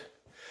like it.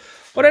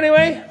 But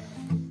anyway,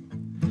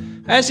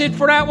 that's it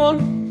for that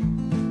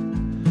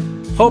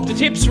one. Hope the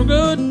tips were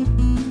good,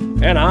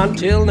 and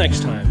until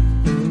next time.